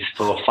beanies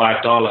for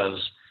 $5,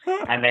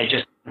 and they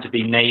just to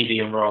be navy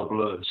and royal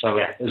blue. So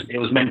yeah, it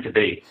was meant to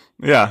be.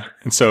 Yeah.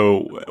 And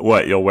so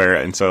what, you'll wear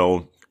it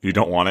until you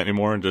don't want it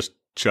anymore and just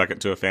chuck it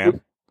to a fan?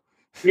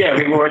 Yeah,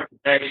 we wore it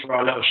today for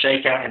our little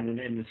shakeout in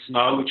the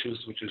snow, which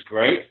was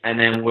great. And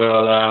then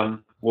we'll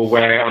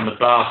wear it on the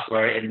bus.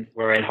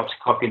 We're in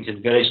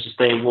Hopkinton Village to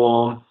stay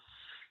warm.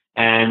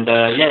 And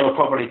we'll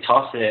probably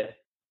toss it.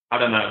 I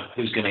don't know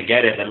who's going to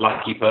get it, the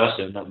lucky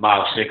person at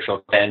mile 6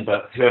 or 10,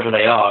 but whoever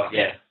they are,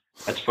 yeah,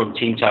 that's from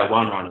Team Type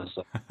 1 runners.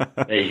 So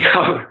there you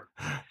go.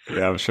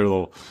 Yeah, I'm sure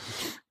they'll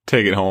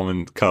take it home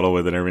and cuddle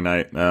with it every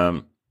night.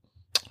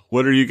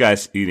 What are you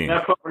guys eating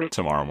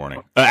tomorrow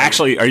morning?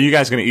 Actually, are you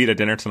guys going to eat at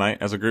dinner tonight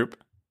as a group?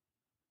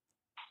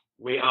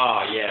 We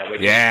are, yeah.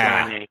 We're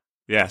yeah. Planning.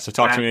 Yeah, so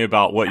talk to me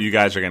about what you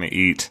guys are going to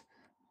eat,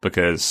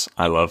 because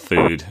I love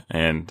food,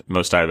 and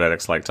most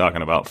diabetics like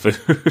talking about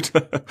food.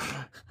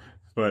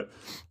 But,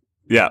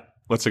 yeah,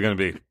 what's it going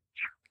to be?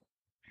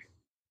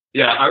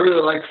 Yeah, I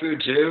really like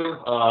food,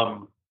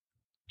 too.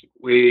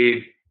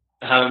 We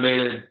haven't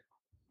made a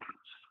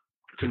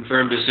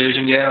confirmed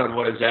decision yet on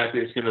what exactly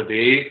it's going to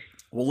be.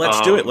 Well,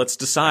 let's do it. Let's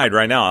decide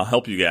right now. I'll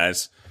help you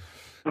guys.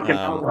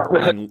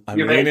 I'm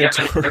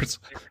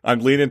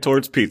leaning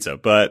towards pizza,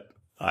 but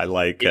I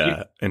like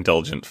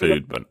indulgent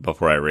food. But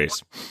before I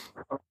race,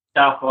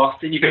 South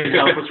Boston. You can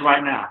help us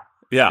right now.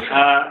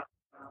 Yeah.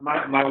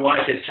 My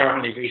wife is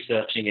currently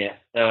researching it,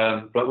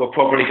 but we'll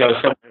probably go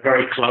somewhere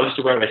very close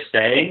to where we're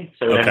staying,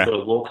 so we don't have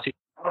to walk too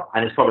far,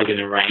 and it's probably going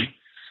to rain.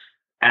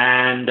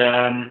 And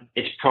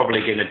it's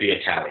probably going to be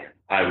Italian,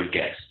 I would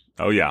guess.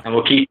 Oh, yeah. And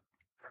we'll keep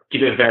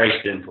it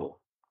very simple.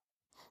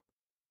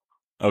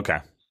 Okay.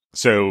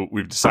 So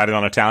we've decided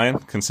on Italian?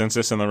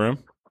 Consensus in the room?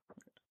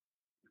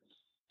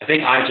 I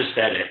think I just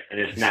said it, and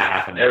it's not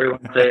happening.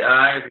 Everyone say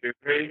aye if you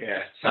agree.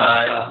 Yeah.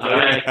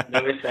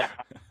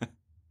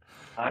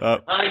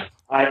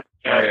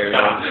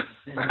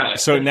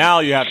 So now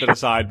you have to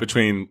decide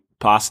between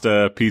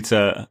pasta,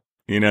 pizza,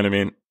 you know what I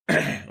mean?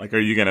 Like, are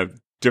you going to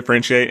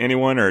differentiate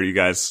anyone, or are you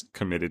guys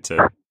committed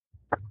to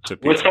pizza?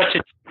 We're such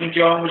a team,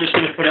 John. We're just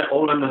going to put it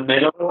all in the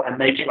middle and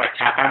make it like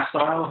tapas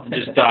style and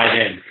just dive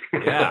in.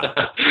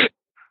 Yeah.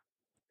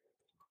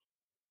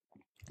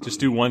 Just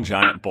do one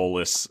giant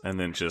bolus and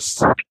then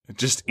just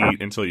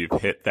eat until you've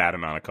hit that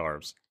amount of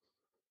carbs.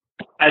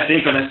 I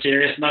think on a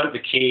serious note, the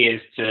key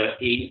is to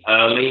eat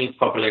early,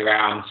 probably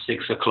around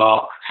 6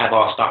 o'clock, have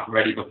our stuff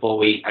ready before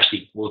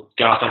we'll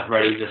get our stuff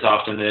ready this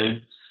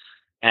afternoon,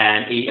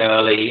 and eat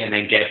early and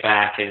then get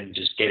back and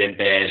just get in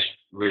bed,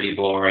 really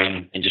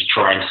boring, and just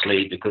try and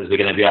sleep, because we're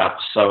going to be up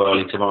so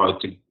early tomorrow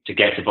to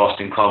get to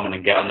Boston Common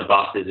and get on the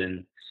buses,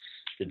 and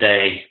the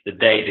day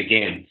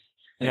begins.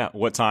 Yeah.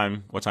 What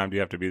time do you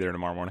have to be there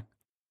tomorrow morning?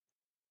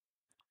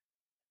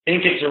 I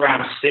think it's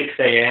around 6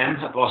 a.m.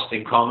 at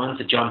Boston Common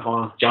to jump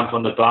on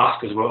the bus,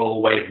 because we're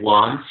all wave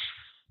one.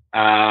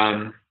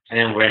 And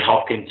then we're in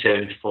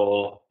Hopkinton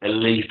for at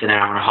least an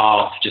hour and a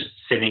half, just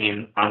sitting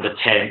in under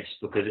tents,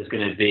 because it's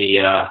going to be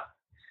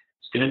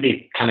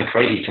kind of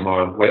crazy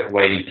tomorrow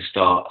waiting to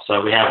start. So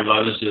we have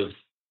loads of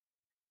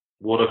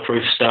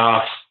waterproof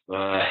stuff,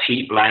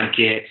 heat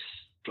blankets,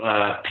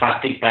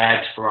 plastic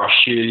bags for our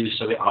shoes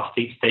so that our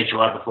feet stay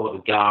dry before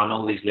the gun,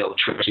 all these little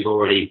tricks we've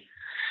already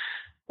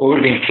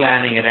been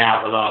planning it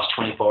out the last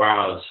 24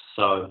 hours.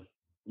 So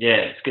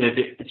yeah,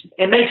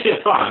 it makes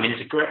it fun. I mean,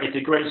 it's a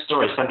great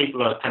story. Some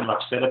people are kind of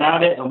upset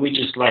about it, and we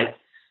just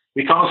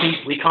we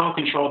can't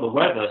control the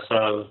weather,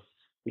 so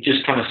we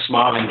just kind of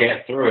smile and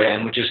get through it,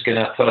 and we're just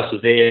gonna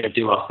persevere and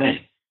do our thing.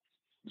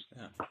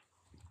 Yeah.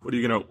 What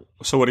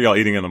are y'all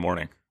eating in the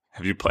morning?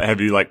 Have you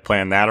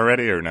planned that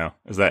already, or no?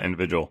 Is that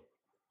individual?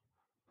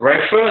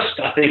 Breakfast,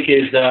 I think,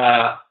 is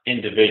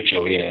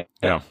individual. Yeah.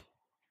 Yeah.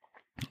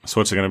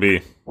 So what's it going to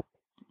be?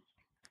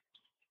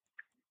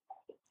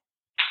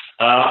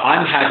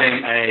 I'm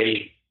having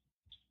a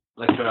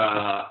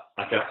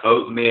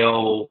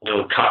oatmeal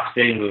little cup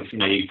thing with,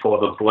 you pour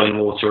the boiling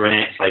water in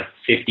it. It's like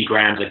 50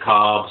 grams of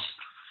carbs.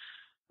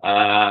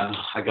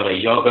 I got a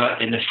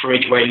yogurt in the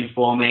fridge waiting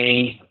for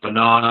me, a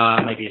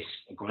banana, maybe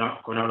a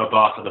granola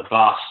bar for the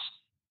bus.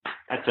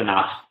 That's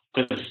enough.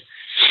 Because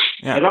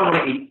I don't want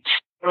to eat too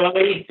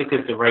early,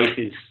 because the race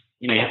is,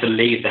 you have to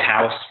leave the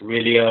house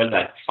really early,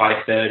 like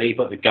 5:30,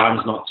 but the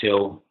gun's not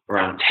till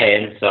around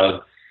 10.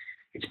 So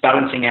it's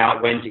balancing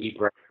out when to eat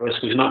breakfast,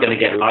 because we're not going to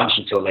get lunch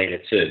until later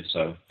too.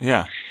 So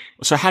yeah.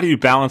 So how do you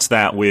balance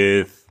that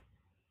with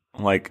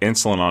like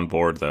insulin on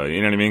board, though?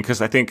 You know what I mean?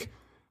 Because I think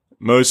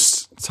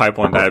most type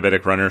 1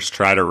 diabetic runners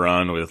try to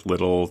run with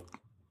little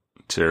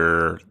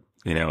to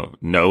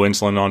no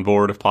insulin on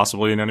board if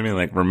possible. You know what I mean?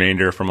 Like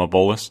remainder from a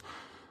bolus.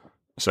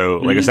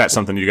 So is that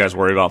something you guys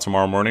worry about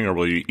tomorrow morning, or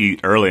will you eat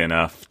early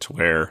enough to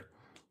where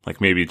like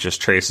maybe just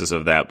traces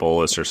of that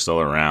bolus are still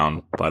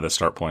around by the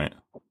start point?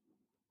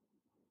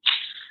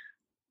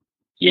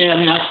 Yeah, I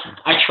mean,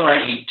 I try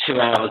and eat 2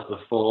 hours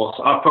before,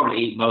 so I'll probably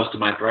eat most of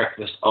my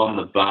breakfast on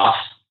the bus,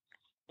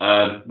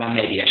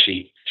 maybe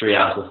actually 3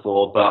 hours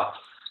before. But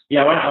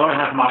yeah, I won't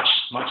have much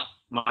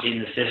in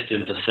the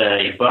system per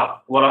se.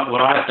 But what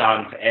I've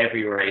done for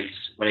every race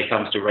when it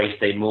comes to race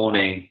day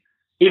morning,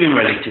 even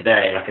really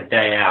today, like a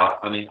day out,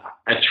 I mean,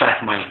 I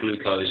track my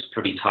glucose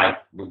pretty tight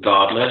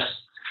regardless.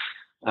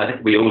 I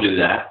think we all do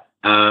that.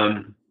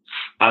 And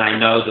I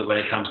know that when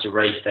it comes to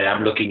race day,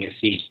 I'm looking at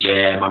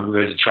CGM, I'm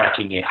really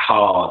tracking it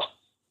hard,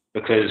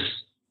 because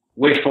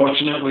we're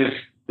fortunate with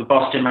the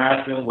Boston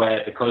Marathon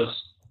where, because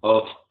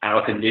of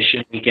our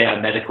condition, we get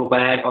a medical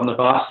bag on the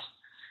bus.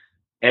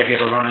 Every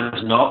other runner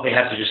does not. They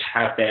have to just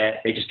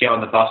they just get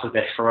on the bus with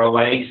their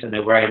throwaways and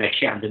they're wearing their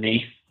kit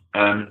underneath.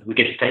 We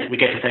get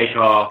to take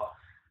our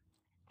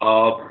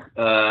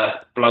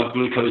blood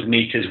glucose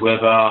meters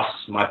with us,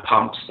 my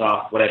pump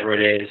stuff, whatever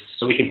it is.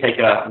 So we can take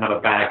another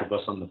bag with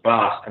us on the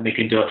bus, and we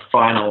can do a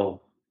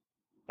final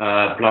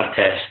blood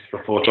test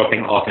before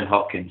dropping off in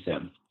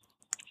Hopkinton.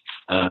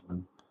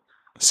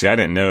 See, I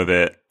didn't know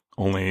that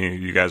only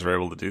you guys were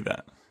able to do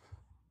that.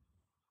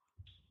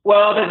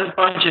 Well, there's a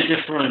bunch of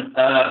different,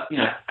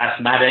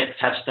 asthmatics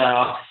have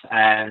stuff,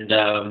 and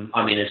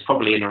I mean, there's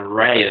probably an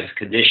array of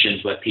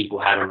conditions where people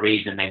have a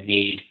reason they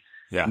need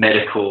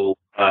medical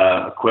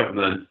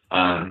equipment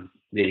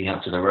leading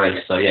up to the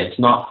race. So yeah, it's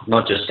not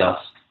just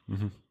us.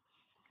 Mm-hmm.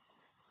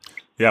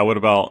 Yeah. What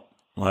about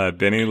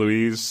Benny,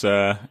 Louise,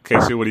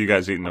 Casey? What are you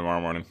guys eating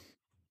tomorrow morning?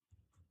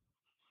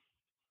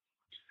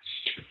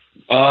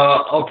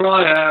 I'll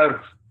probably have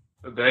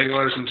a bagel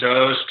or some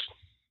toast,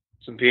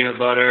 some peanut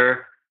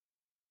butter.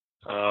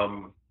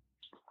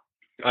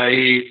 I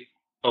eat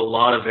a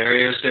lot of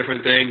various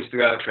different things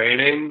throughout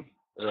training.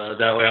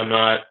 That way I'm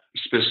not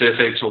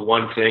specific to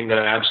one thing that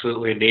I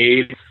absolutely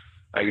need.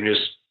 I can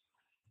just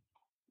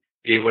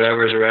eat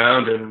whatever's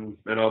around and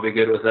I'll be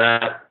good with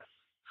that.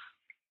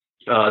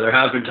 There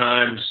have been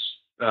times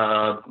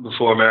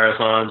before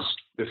marathons,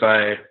 if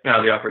I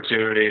have the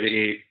opportunity to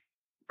eat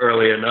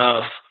early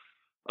enough,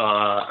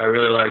 I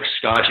really like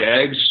Scotch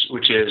eggs,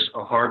 which is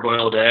a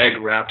hard-boiled egg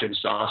wrapped in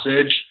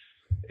sausage.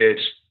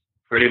 It's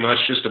pretty much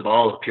just a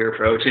ball of pure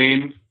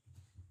protein.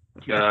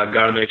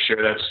 Got to make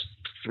sure that's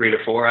 3 to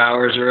 4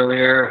 hours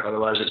earlier,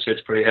 otherwise it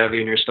sits pretty heavy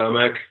in your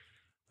stomach.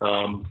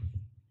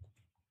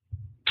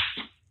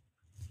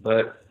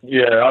 But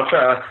yeah, I'll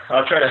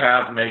try to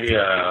have maybe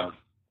a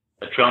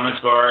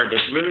Tromix bar.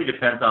 It really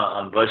depends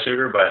on blood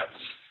sugar, but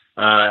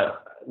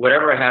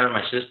whatever I have in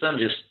my system,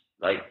 just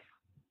like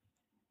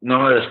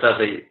none of the stuff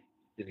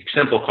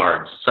simple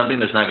carbs, something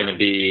that's not going to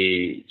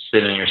be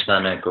sitting in your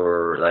stomach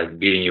or like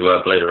beating you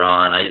up later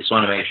on. I just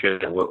want to make sure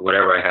that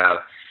whatever I have,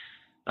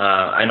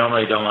 I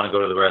normally don't want to go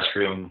to the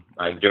restroom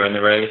like during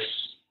the race,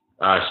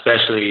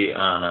 especially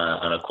on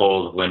a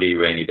cold, windy,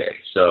 rainy day.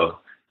 So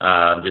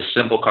just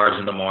simple carbs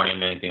in the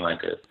morning, anything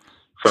like it,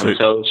 from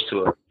toast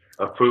to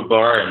a fruit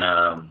bar,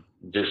 and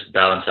just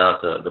balance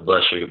out the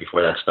blood sugar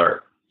before that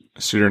start.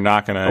 So you're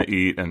not going to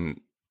eat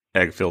an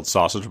egg-filled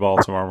sausage ball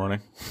tomorrow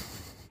morning?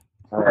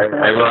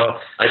 I will.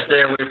 I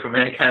stay away from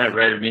any kind of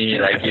red meat,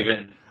 like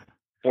even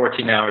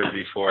 14 hours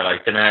before.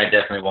 Like tonight, I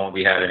definitely won't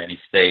be having any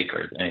steak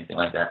or anything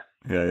like that.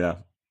 Yeah.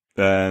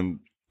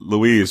 And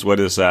Luis, what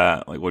is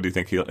like? What do you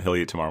think he'll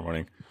eat tomorrow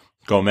morning?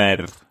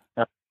 Comer.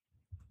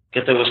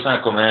 ¿Qué te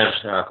gusta comer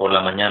por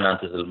la mañana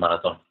antes del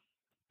maratón?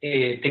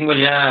 Tengo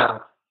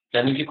ya,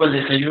 planifico el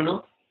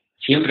desayuno.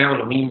 Siempre hago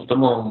lo mismo.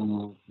 Tomo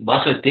un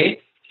vaso de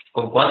té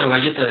con 4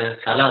 galletas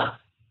de salada.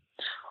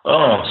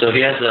 Oh, so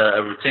he has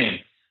a routine.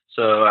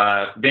 So,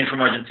 being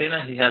from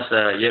Argentina, he has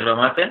yerba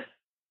mate.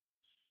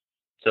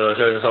 So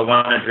he'll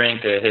want to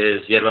drink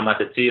his yerba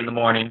mate tea in the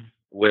morning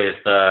with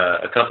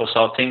a couple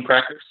saltine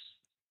crackers.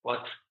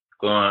 What?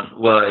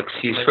 Well,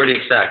 he's pretty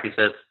exact. He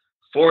says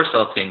 4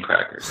 saltine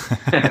crackers.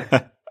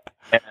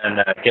 And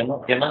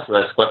 ¿qué más?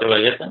 Las 4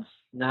 galletas.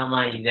 Nada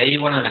más. Y de ahí,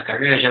 bueno, la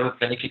carrera ya voy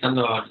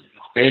planificando los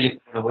geles,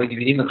 lo voy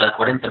dividiendo cada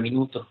 40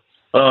 minutos.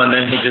 Oh, and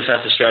then he just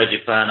has a strategy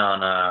plan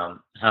on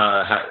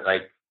how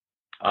like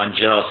on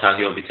gels, how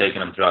he'll be taking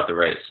them throughout the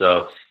race.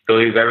 So he'll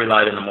be very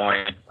light in the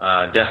morning.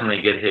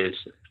 Definitely get his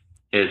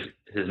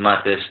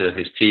mate,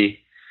 his tea,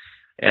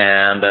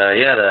 and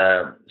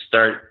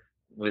start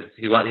with.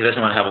 He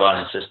doesn't want to have a lot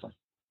in his system.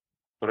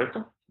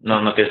 ¿Correcto?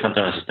 No quieres tanto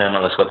en el sistema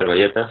las 4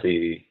 galletas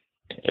y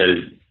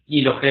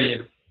los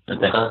geles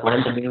cada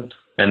 40 minutos.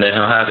 And then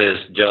he'll have his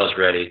gels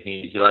ready.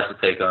 He likes to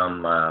take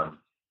them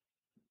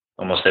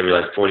almost every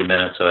 40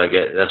 minutes. So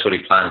that's what he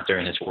plans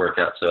during his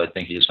workout. So I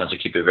think he just wants to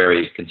keep it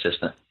very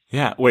consistent.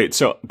 Yeah. Wait,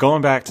 so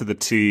going back to the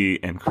tea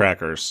and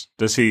crackers,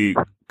 does he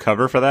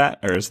cover for that?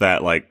 Or is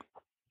that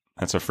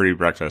that's a free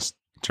breakfast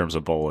in terms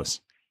of bolus?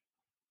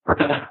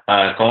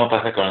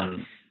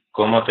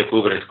 ¿Cómo te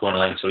cubres con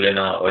la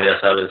insulina? O ya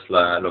sabes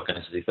lo que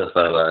necesitas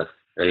para las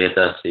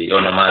galletas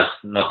o nomás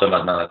no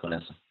tomas nada con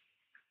eso?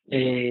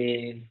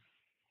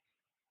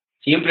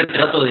 Siempre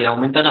trato de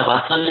aumentar la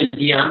basal el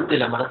día antes de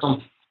la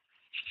maratón.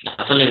 La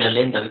basal es la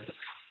lenta, ¿viste?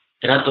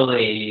 Trato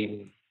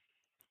de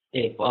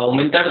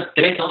aumentar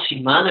 3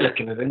 dosis más de las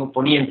que me vengo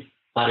poniendo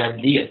para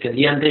el día, que el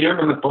día anterior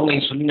no me ponga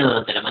insulina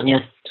durante la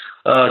mañana.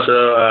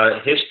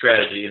 His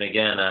strategy, and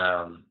again,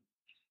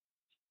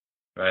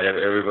 right,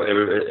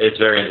 it's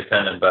very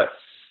independent, but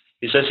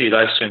he says he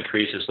likes to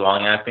increase his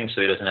long acting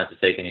so he doesn't have to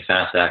take any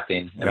fast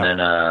acting, and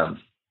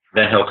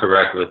then he'll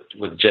correct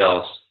with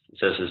gels. He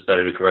says it's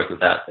better to correct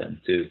with that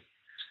than to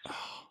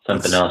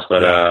something else. But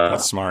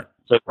that's smart.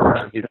 So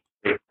he's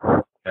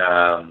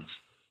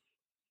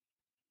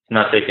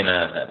not taking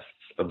a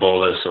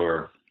bolus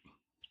or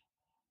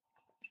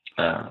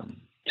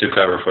to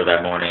cover for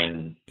that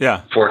morning.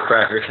 Yeah. 4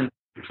 crackers.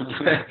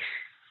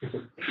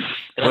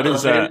 What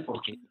is that?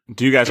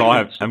 Do you guys all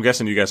have? I'm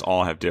guessing you guys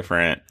all have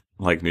different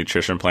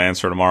nutrition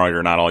plans for tomorrow.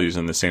 You're not all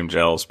using the same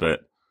gels,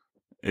 but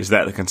is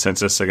that the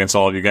consensus against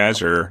all of you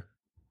guys, or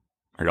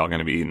are y'all going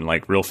to be eating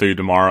real food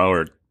tomorrow,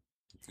 or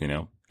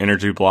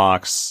energy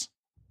blocks?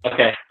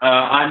 Okay,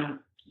 I'm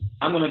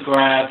going to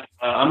grab.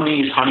 I'm going to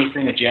use Honey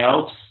Singer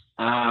gels.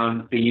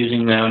 Been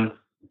using them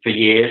for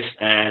years,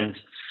 and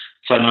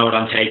so I know what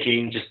I'm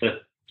taking. Just a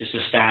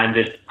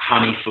standard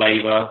honey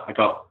flavor. I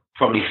got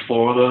probably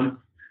 4 of them.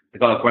 I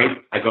got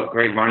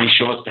great running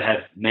shorts that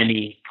have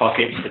many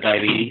pockets for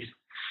diabetes.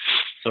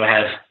 So I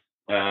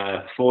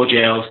have 4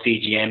 gels,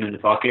 CGM in the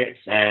pockets,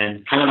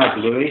 and kind of like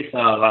Louis,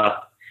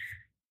 I'll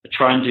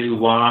try and do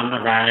one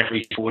around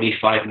every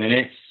 45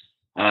 minutes.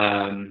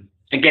 Again,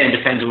 it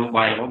depends on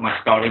what my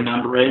starting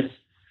number is,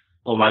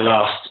 or my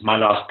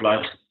last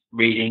blood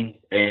reading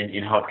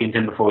in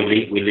Hopkinton before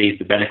we leave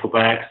the Bennicle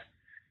bags.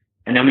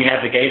 And then we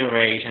have the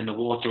Gatorade and the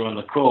water on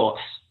the course.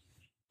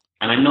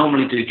 and I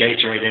normally do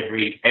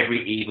Gatorade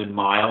every even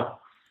mile.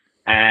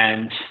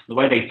 And the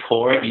way they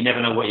pour it, you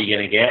never know what you're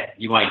going to get.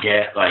 You might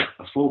get like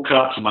a full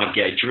cup, you might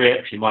get a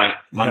drip, you might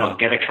not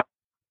get a cup.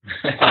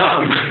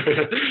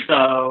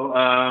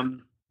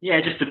 Yeah,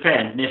 it just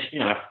depends. And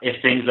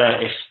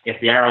if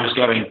the arrow's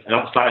going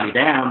slightly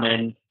down,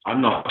 then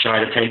I'm not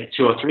shy to take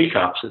 2 or 3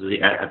 cups at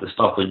the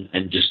stop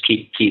and just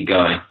keep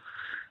going.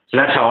 So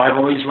that's how I've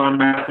always run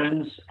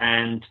marathons,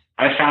 and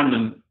I found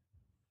them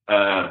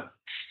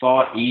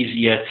far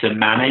easier to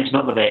manage.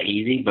 Not that they're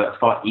easy, but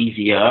far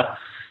easier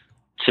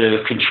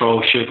to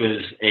control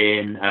sugars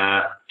in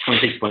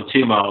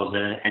 26.2 miles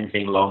than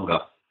anything longer.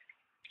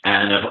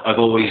 And I've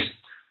always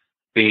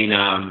been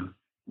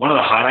one of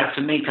the highlights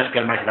for me, kind of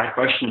going back to that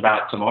question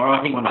about tomorrow,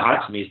 I think one of the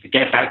highlights for me is to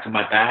get back to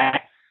my bag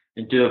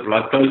and do a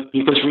blood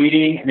glucose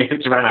reading. And if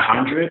it's around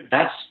 100,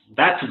 that's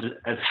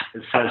as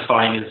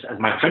satisfying as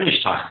my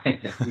finish time.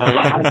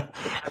 I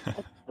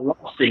love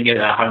seeing it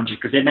at 100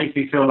 because it makes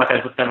me feel like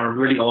I've done a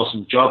really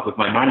awesome job with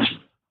my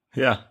management.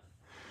 Yeah.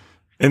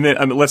 And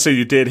then, let's say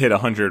you did hit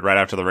 100 right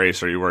after the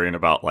race. Are you worrying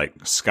about like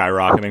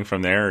skyrocketing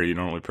from there, or are you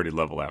normally pretty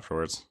level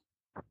afterwards?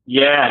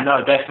 Yeah,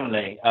 no,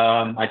 definitely.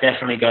 I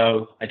definitely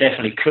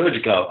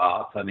could go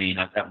up. I mean,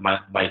 my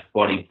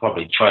body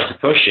probably tries to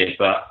push it,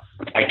 but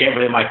I get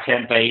rid of my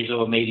temp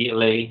basal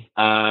immediately.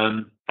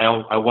 I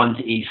want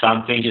to eat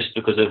something just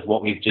because of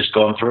what we've just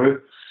gone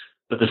through.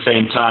 But at the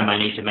same time, I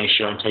need to make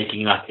sure I'm taking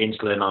enough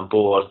insulin on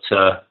board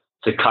to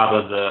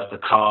cover the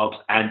carbs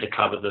and to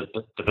cover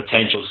the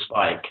potential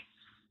spike.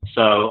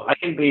 So I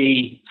can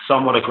be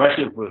somewhat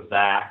aggressive with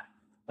that.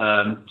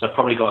 So I've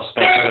probably got a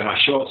space in my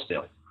shorts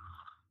still.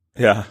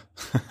 Yeah.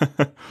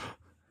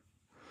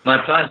 My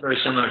plan is very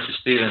similar to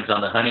Steven's on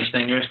the honey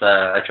stingers.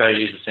 I try to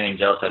use the same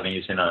gels I've been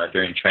using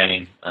during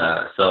training.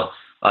 So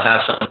I'll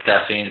have some with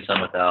caffeine,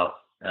 some without,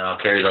 and I'll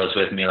carry those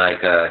with me.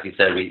 Like he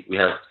said, we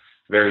have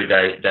very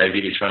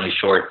diabetes-friendly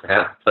shorts. I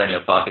have plenty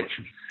of pockets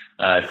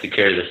to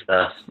carry the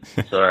stuff.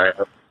 So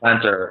our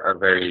plans are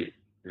very,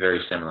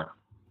 very similar.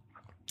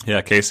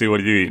 Yeah, Casey,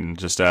 what are you eating?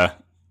 Just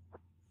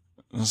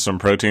some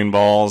protein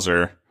balls,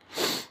 or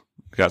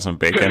got some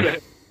bacon?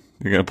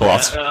 You're gonna pull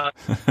out.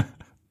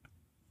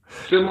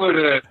 Similar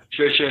to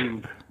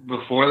nutrition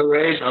before the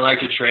race, I like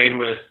to train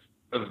with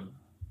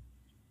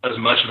as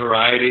much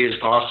variety as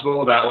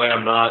possible. That way,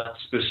 I'm not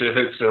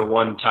specific to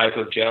one type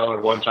of gel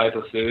or one type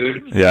of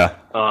food. Yeah.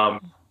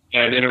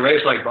 And in a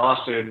race like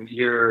Boston,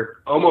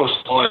 you're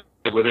almost always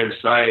within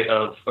sight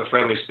of a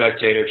friendly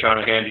spectator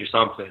trying to hand you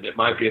something. It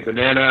might be a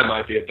banana, it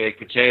might be a baked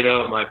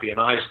potato, it might be an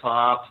ice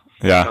pop,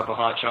 a cup of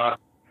hot chocolate,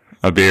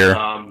 a beer,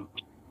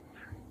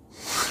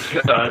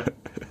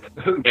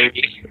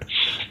 maybe.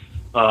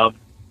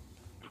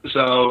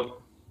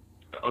 So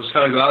I'll just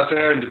kind of go out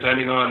there, and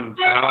depending on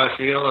how I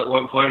feel at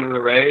one point in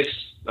the race,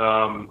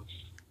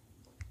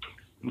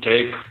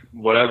 take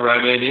whatever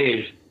I may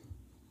need.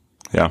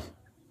 Yeah.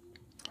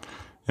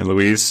 And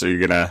Louise, are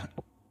you gonna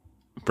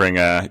bring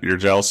your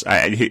gels?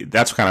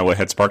 That's kind of what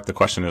had sparked the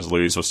question. Is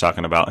Louise was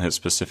talking about his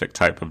specific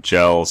type of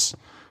gels.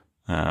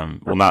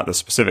 Well, not the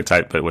specific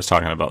type, but was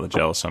talking about the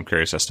gels. So I'm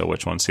curious as to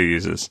which ones he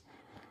uses.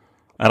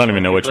 I don't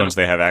even know which ones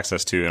they have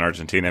access to in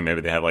Argentina. Maybe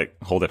they have like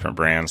whole different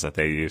brands that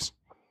they use.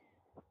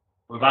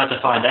 We're about to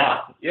find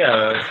out.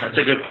 Yeah, that's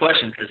a good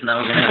question, because now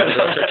we're going to have to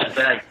go search his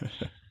bag.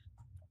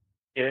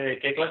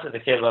 ¿Qué clase de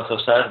gel vas a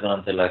usar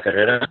durante la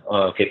carrera?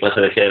 ¿O qué clase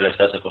de gel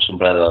estás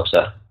acostumbrado a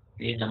usar?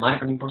 ¿La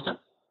marca no importa?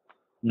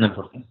 No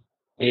importa.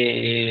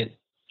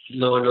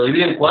 Lo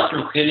divido en 4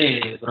 los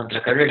geles durante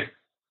la carrera.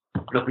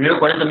 Los primeros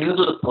 40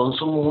 minutos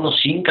consumo uno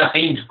sin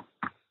cafeína,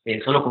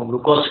 solo con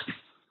glucosa.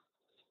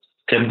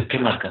 ¿Qué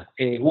marca?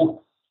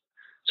 GU.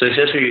 So he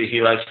says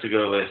he likes to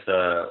go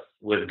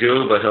with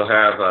GU, but he'll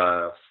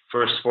have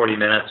first 40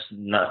 minutes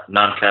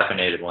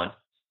non-caffeinated one.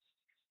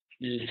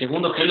 El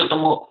segundo gel lo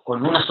tomo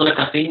con una sola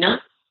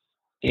cafeína,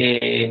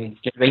 que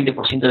es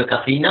 20% de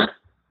cafeína,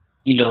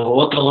 y los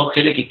otros 2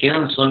 geles que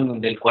quedan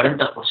son del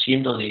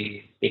 40%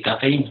 de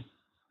cafeína.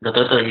 Lo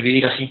trato de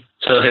dividir así.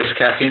 So his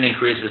caffeine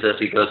increases as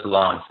he goes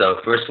along. So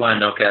first one,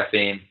 no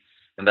caffeine,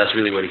 and that's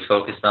really what he's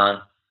focused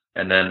on.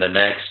 And then the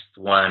next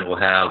one will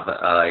have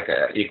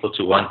equal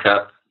to 1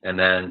 cup, and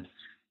then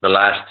the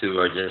last 2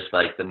 are just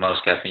like the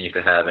most caffeine you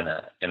could have in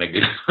a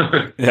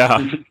good. Yeah.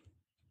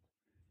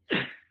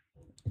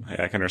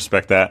 I can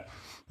respect that.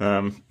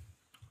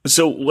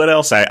 So what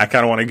else? I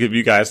kind of want to give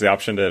you guys the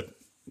option to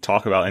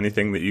talk about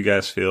anything that you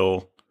guys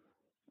feel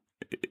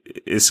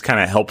is kind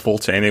of helpful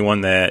to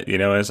anyone that,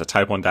 is a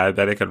type 1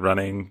 diabetic and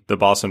running the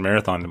Boston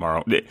Marathon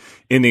tomorrow,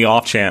 in the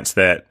off chance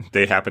that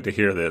they happen to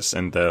hear this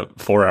in the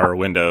 4-hour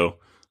window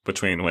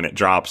between when it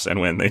drops and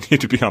when they need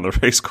to be on the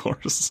race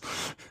course.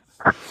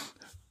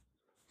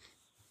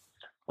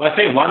 Well, I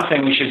think one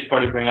thing we should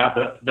probably bring up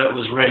that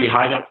was really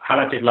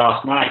highlighted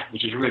last night,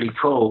 which is really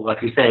cool.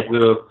 Like we said, we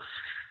were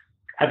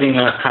having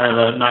a kind of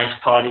a nice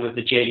party with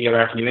the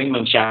JDRF New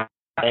England chat.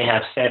 They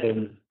have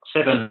seven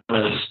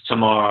runners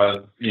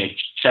tomorrow,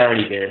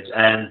 charity bids,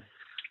 and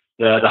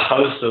the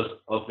host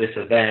of this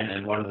event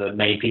and one of the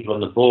main people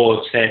on the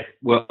board said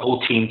we're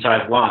all team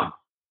type 1.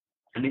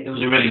 and it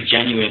was a really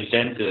genuine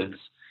sentence.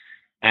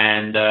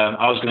 And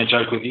I was going to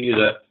joke with you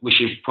that we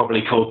should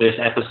probably call this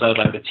episode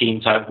like the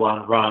Team Type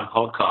 1 Run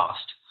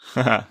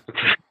podcast.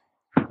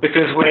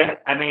 Because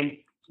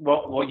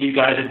what you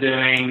guys are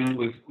doing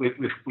with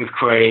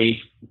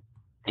Craig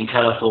in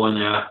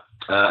California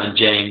and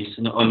James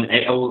and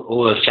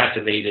all those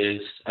chapter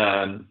leaders,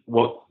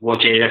 what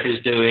JF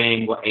is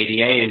doing, what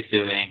ADA is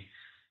doing,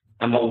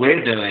 and what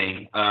we're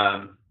doing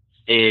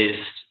is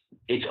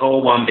it's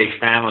all one big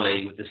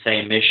family with the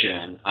same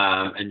mission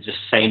and just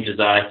same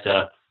desire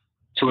to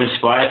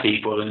inspire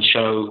people and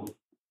show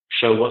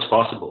what's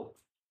possible.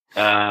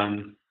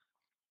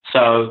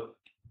 So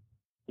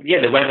yeah,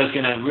 the weather's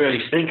going to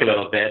really stink a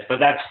little bit, but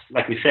that's,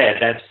 like we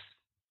said,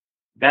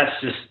 that's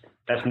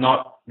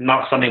not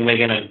something we're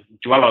going to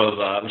dwell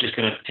over. We're just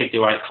going to pick the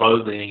right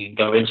clothing and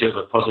go into it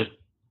with a positive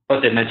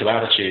mental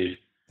attitude.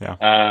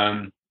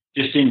 Yeah.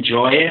 Just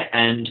enjoy it.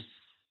 And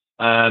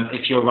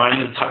if you're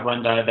running a type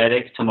 1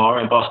 diabetic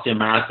tomorrow in Boston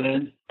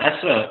Marathon,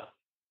 that's a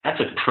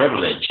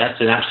privilege. That's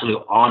an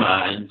absolute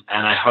honor. And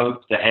I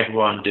hope that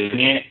everyone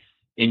doing it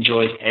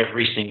enjoys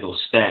every single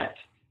step.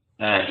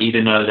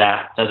 Even though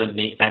that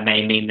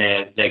may mean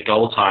their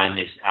goal time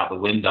is out the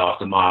window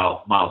after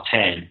mile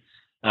 10.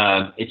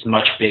 It's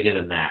much bigger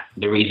than that.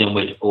 The reason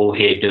we're all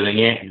here doing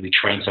it and we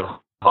train so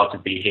hard to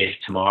be here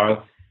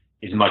tomorrow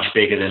is much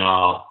bigger than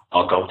our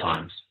goal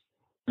times.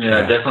 Yeah,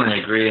 I definitely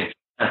agree.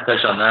 I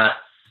touch on that.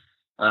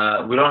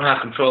 We don't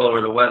have control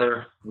over the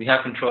weather. We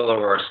have control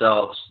over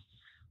ourselves.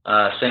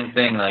 Same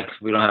thing, like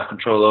we don't have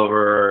control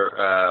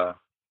over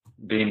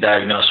being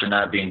diagnosed or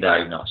not being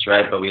diagnosed,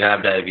 right? But we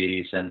have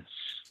diabetes, and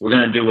we're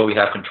going to do what we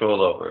have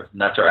control over, and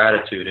that's our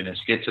attitude. And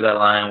it's get to that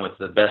line with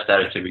the best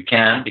attitude we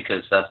can,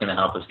 because that's going to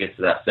help us get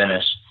to that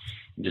finish.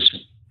 Just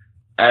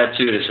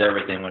attitude is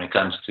everything when it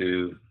comes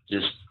to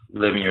just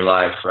living your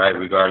life, right,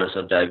 regardless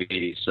of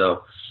diabetes.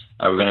 So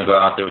we're going to go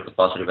out there with a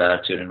positive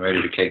attitude and ready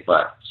to kick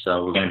butt.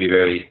 So we're going to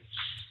be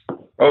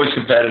always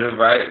competitive,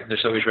 right?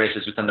 There's always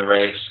races within the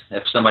race.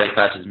 If somebody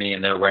passes me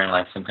and they're wearing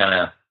like some kind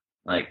of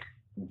like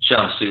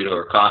jumpsuit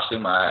or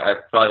costume, I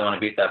probably want to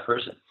beat that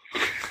person.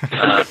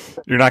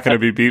 You're not going to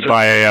be beat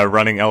by a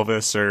running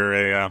Elvis or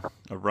a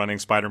running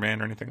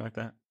Spider-Man or anything like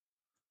that?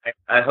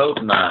 I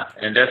hope not.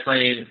 And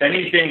definitely... And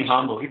he's being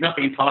humble. He's not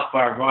being passed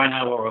by a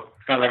rhino or a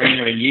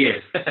ballerina in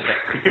years.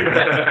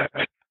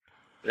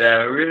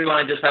 Yeah, we really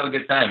want to just have a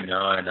good time,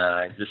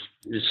 and just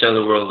show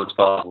the world what's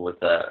possible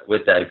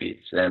with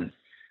diabetes. And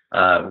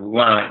we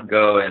want to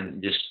go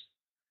and just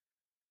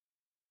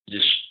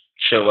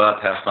show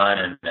up, have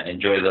fun, and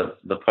enjoy the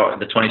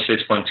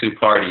 26.2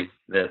 party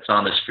that's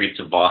on the streets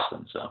of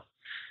Boston. So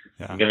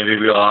yeah. It's going to be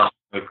real awesome.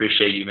 We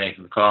appreciate you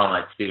making the call. And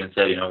like Steven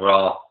said, we're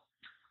all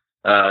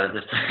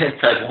the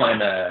Type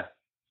 1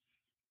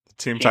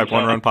 Team Type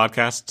 1 Run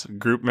podcast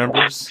group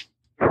members.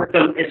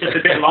 It's just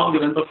a bit longer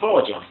than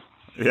before, John.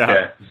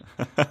 Yeah.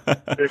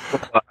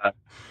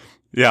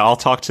 Yeah, I'll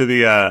talk to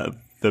the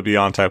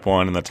Beyond Type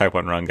 1 and the Type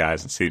 1 Run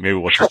guys and see. Maybe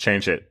we'll just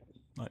change it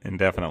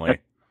indefinitely.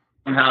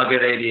 Somehow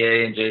get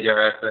ADA and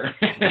JDRF.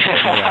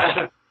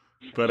 Yeah.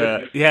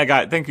 But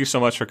guy, thank you so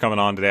much for coming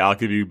on today. I'll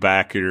give you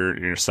back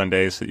your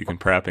Sundays so that you can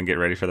prep and get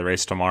ready for the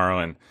race tomorrow.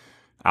 And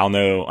I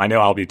know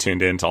I'll be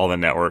tuned in to all the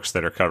networks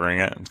that are covering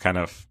it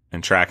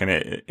and tracking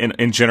it.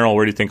 In general,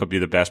 where do you think will be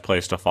the best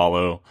place to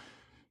follow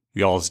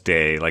y'all's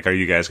day? Like, are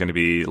you guys going to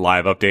be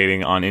live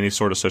updating on any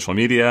sort of social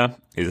media?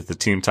 Is it the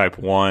Team Type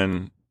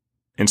 1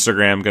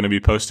 Instagram going to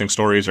be posting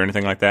stories or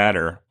anything like that,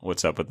 or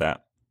what's up with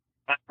that?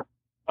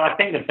 I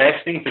think the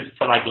best thing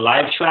for like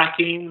live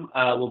tracking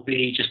will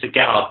be just to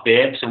get our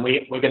bibs, and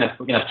we're gonna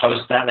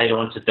post that later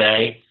on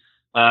today.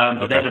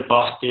 Okay. There's a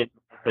Boston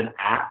Marathon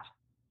app,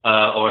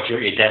 or if you're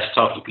at your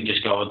desktop, you can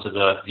just go onto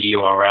the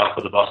URL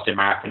for the Boston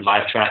Marathon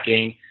live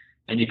tracking,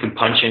 and you can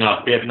punch in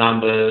our bib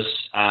numbers,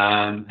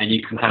 and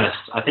you can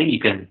I think you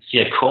can see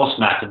a course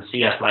map and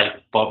see us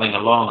like bobbing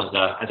along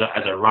as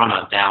a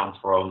runner down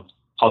from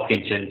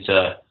Hopkinton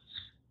to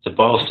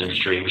Boylston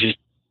Street, which is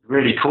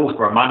really cool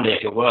for a Monday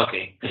if you're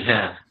working.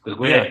 Yeah, because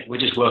we're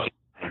just working.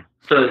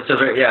 So it's a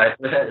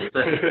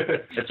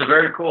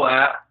very cool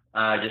app.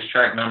 Just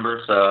track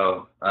numbers.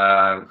 So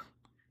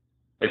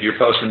if you're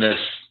posting this,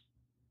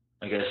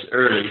 I guess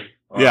early.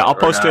 I'll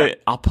post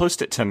it. I'll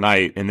post it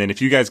tonight, and then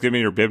if you guys give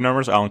me your bib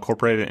numbers, I'll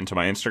incorporate it into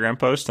my Instagram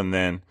post, and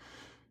then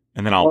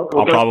I'll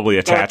probably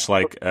attach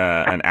like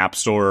an App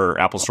Store or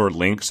Apple Store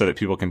link so that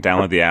people can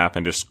download the app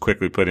and just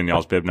quickly put in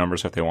y'all's bib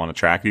numbers if they want to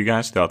track you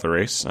guys throughout the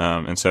race.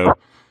 And so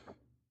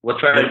we'll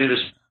try to do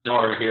this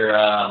more here.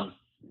 I'm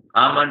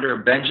under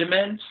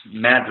Benjamin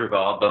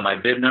Madrigal, but my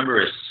bib number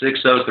is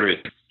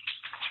 603.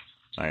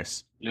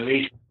 Nice.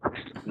 Luis,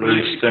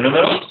 ¿tu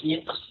número?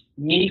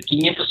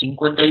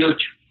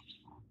 1558.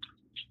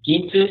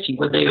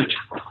 1558.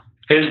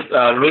 His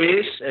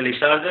Luis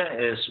Elizalde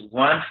is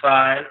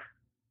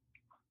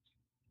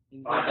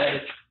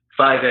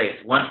 1558.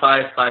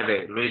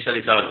 1558. Luis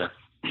Elizalde.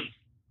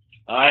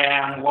 I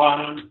am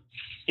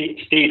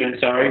Steven,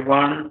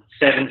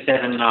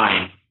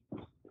 1779.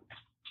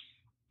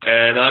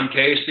 And I'm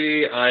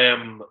Casey. I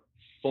am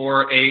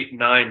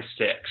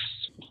 4896.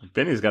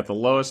 Benny's got the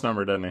lowest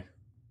number, doesn't he?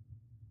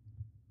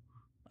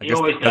 He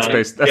always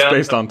does. That's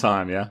based on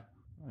time, yeah,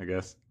 I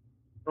guess.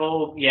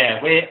 Oh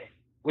yeah,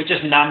 we're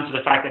just numb to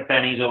the fact that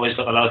Benny's always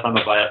got the lowest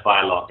number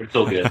by a lot. It's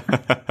all good.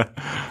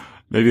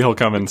 Maybe he'll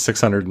come in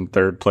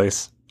 603rd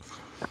place.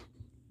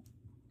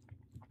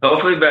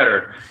 Hopefully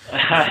better.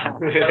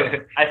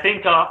 I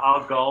think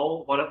our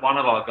goal, one of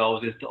our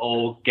goals, is to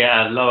all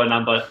get a lower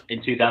number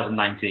in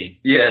 2019.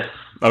 Yes.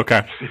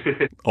 Okay.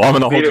 Well, I'm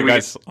gonna hold you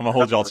guys. I'm gonna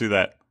hold y'all to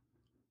that.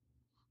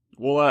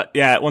 Well,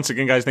 yeah. Once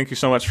again, guys, thank you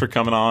so much for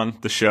coming on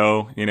the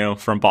show. You know,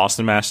 from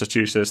Boston,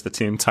 Massachusetts, the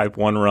Team Type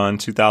 1 Run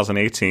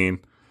 2018.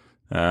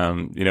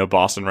 You know,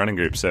 Boston Running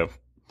Group. So,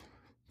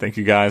 thank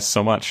you guys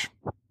so much.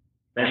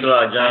 Thanks a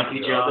lot, John. Thank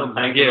you, John.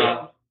 Thank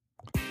you.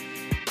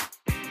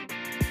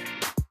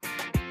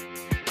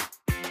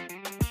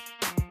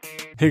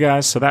 Hey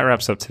guys, so that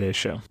wraps up today's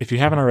show. If you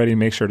haven't already,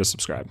 make sure to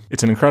subscribe.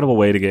 It's an incredible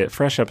way to get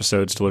fresh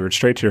episodes delivered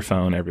straight to your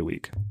phone every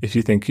week. If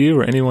you think you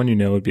or anyone you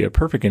know would be a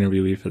perfect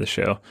interviewee for the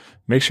show,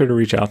 make sure to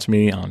reach out to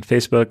me on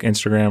Facebook,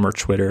 Instagram, or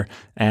Twitter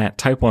at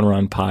Type 1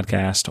 Run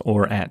Podcast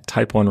or at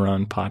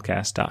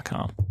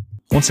type1runpodcast.com.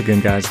 Once again,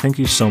 guys, thank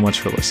you so much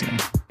for listening.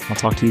 I'll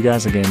talk to you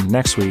guys again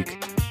next week.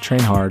 Train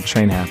hard,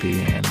 train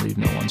happy, and leave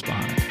no ones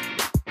behind.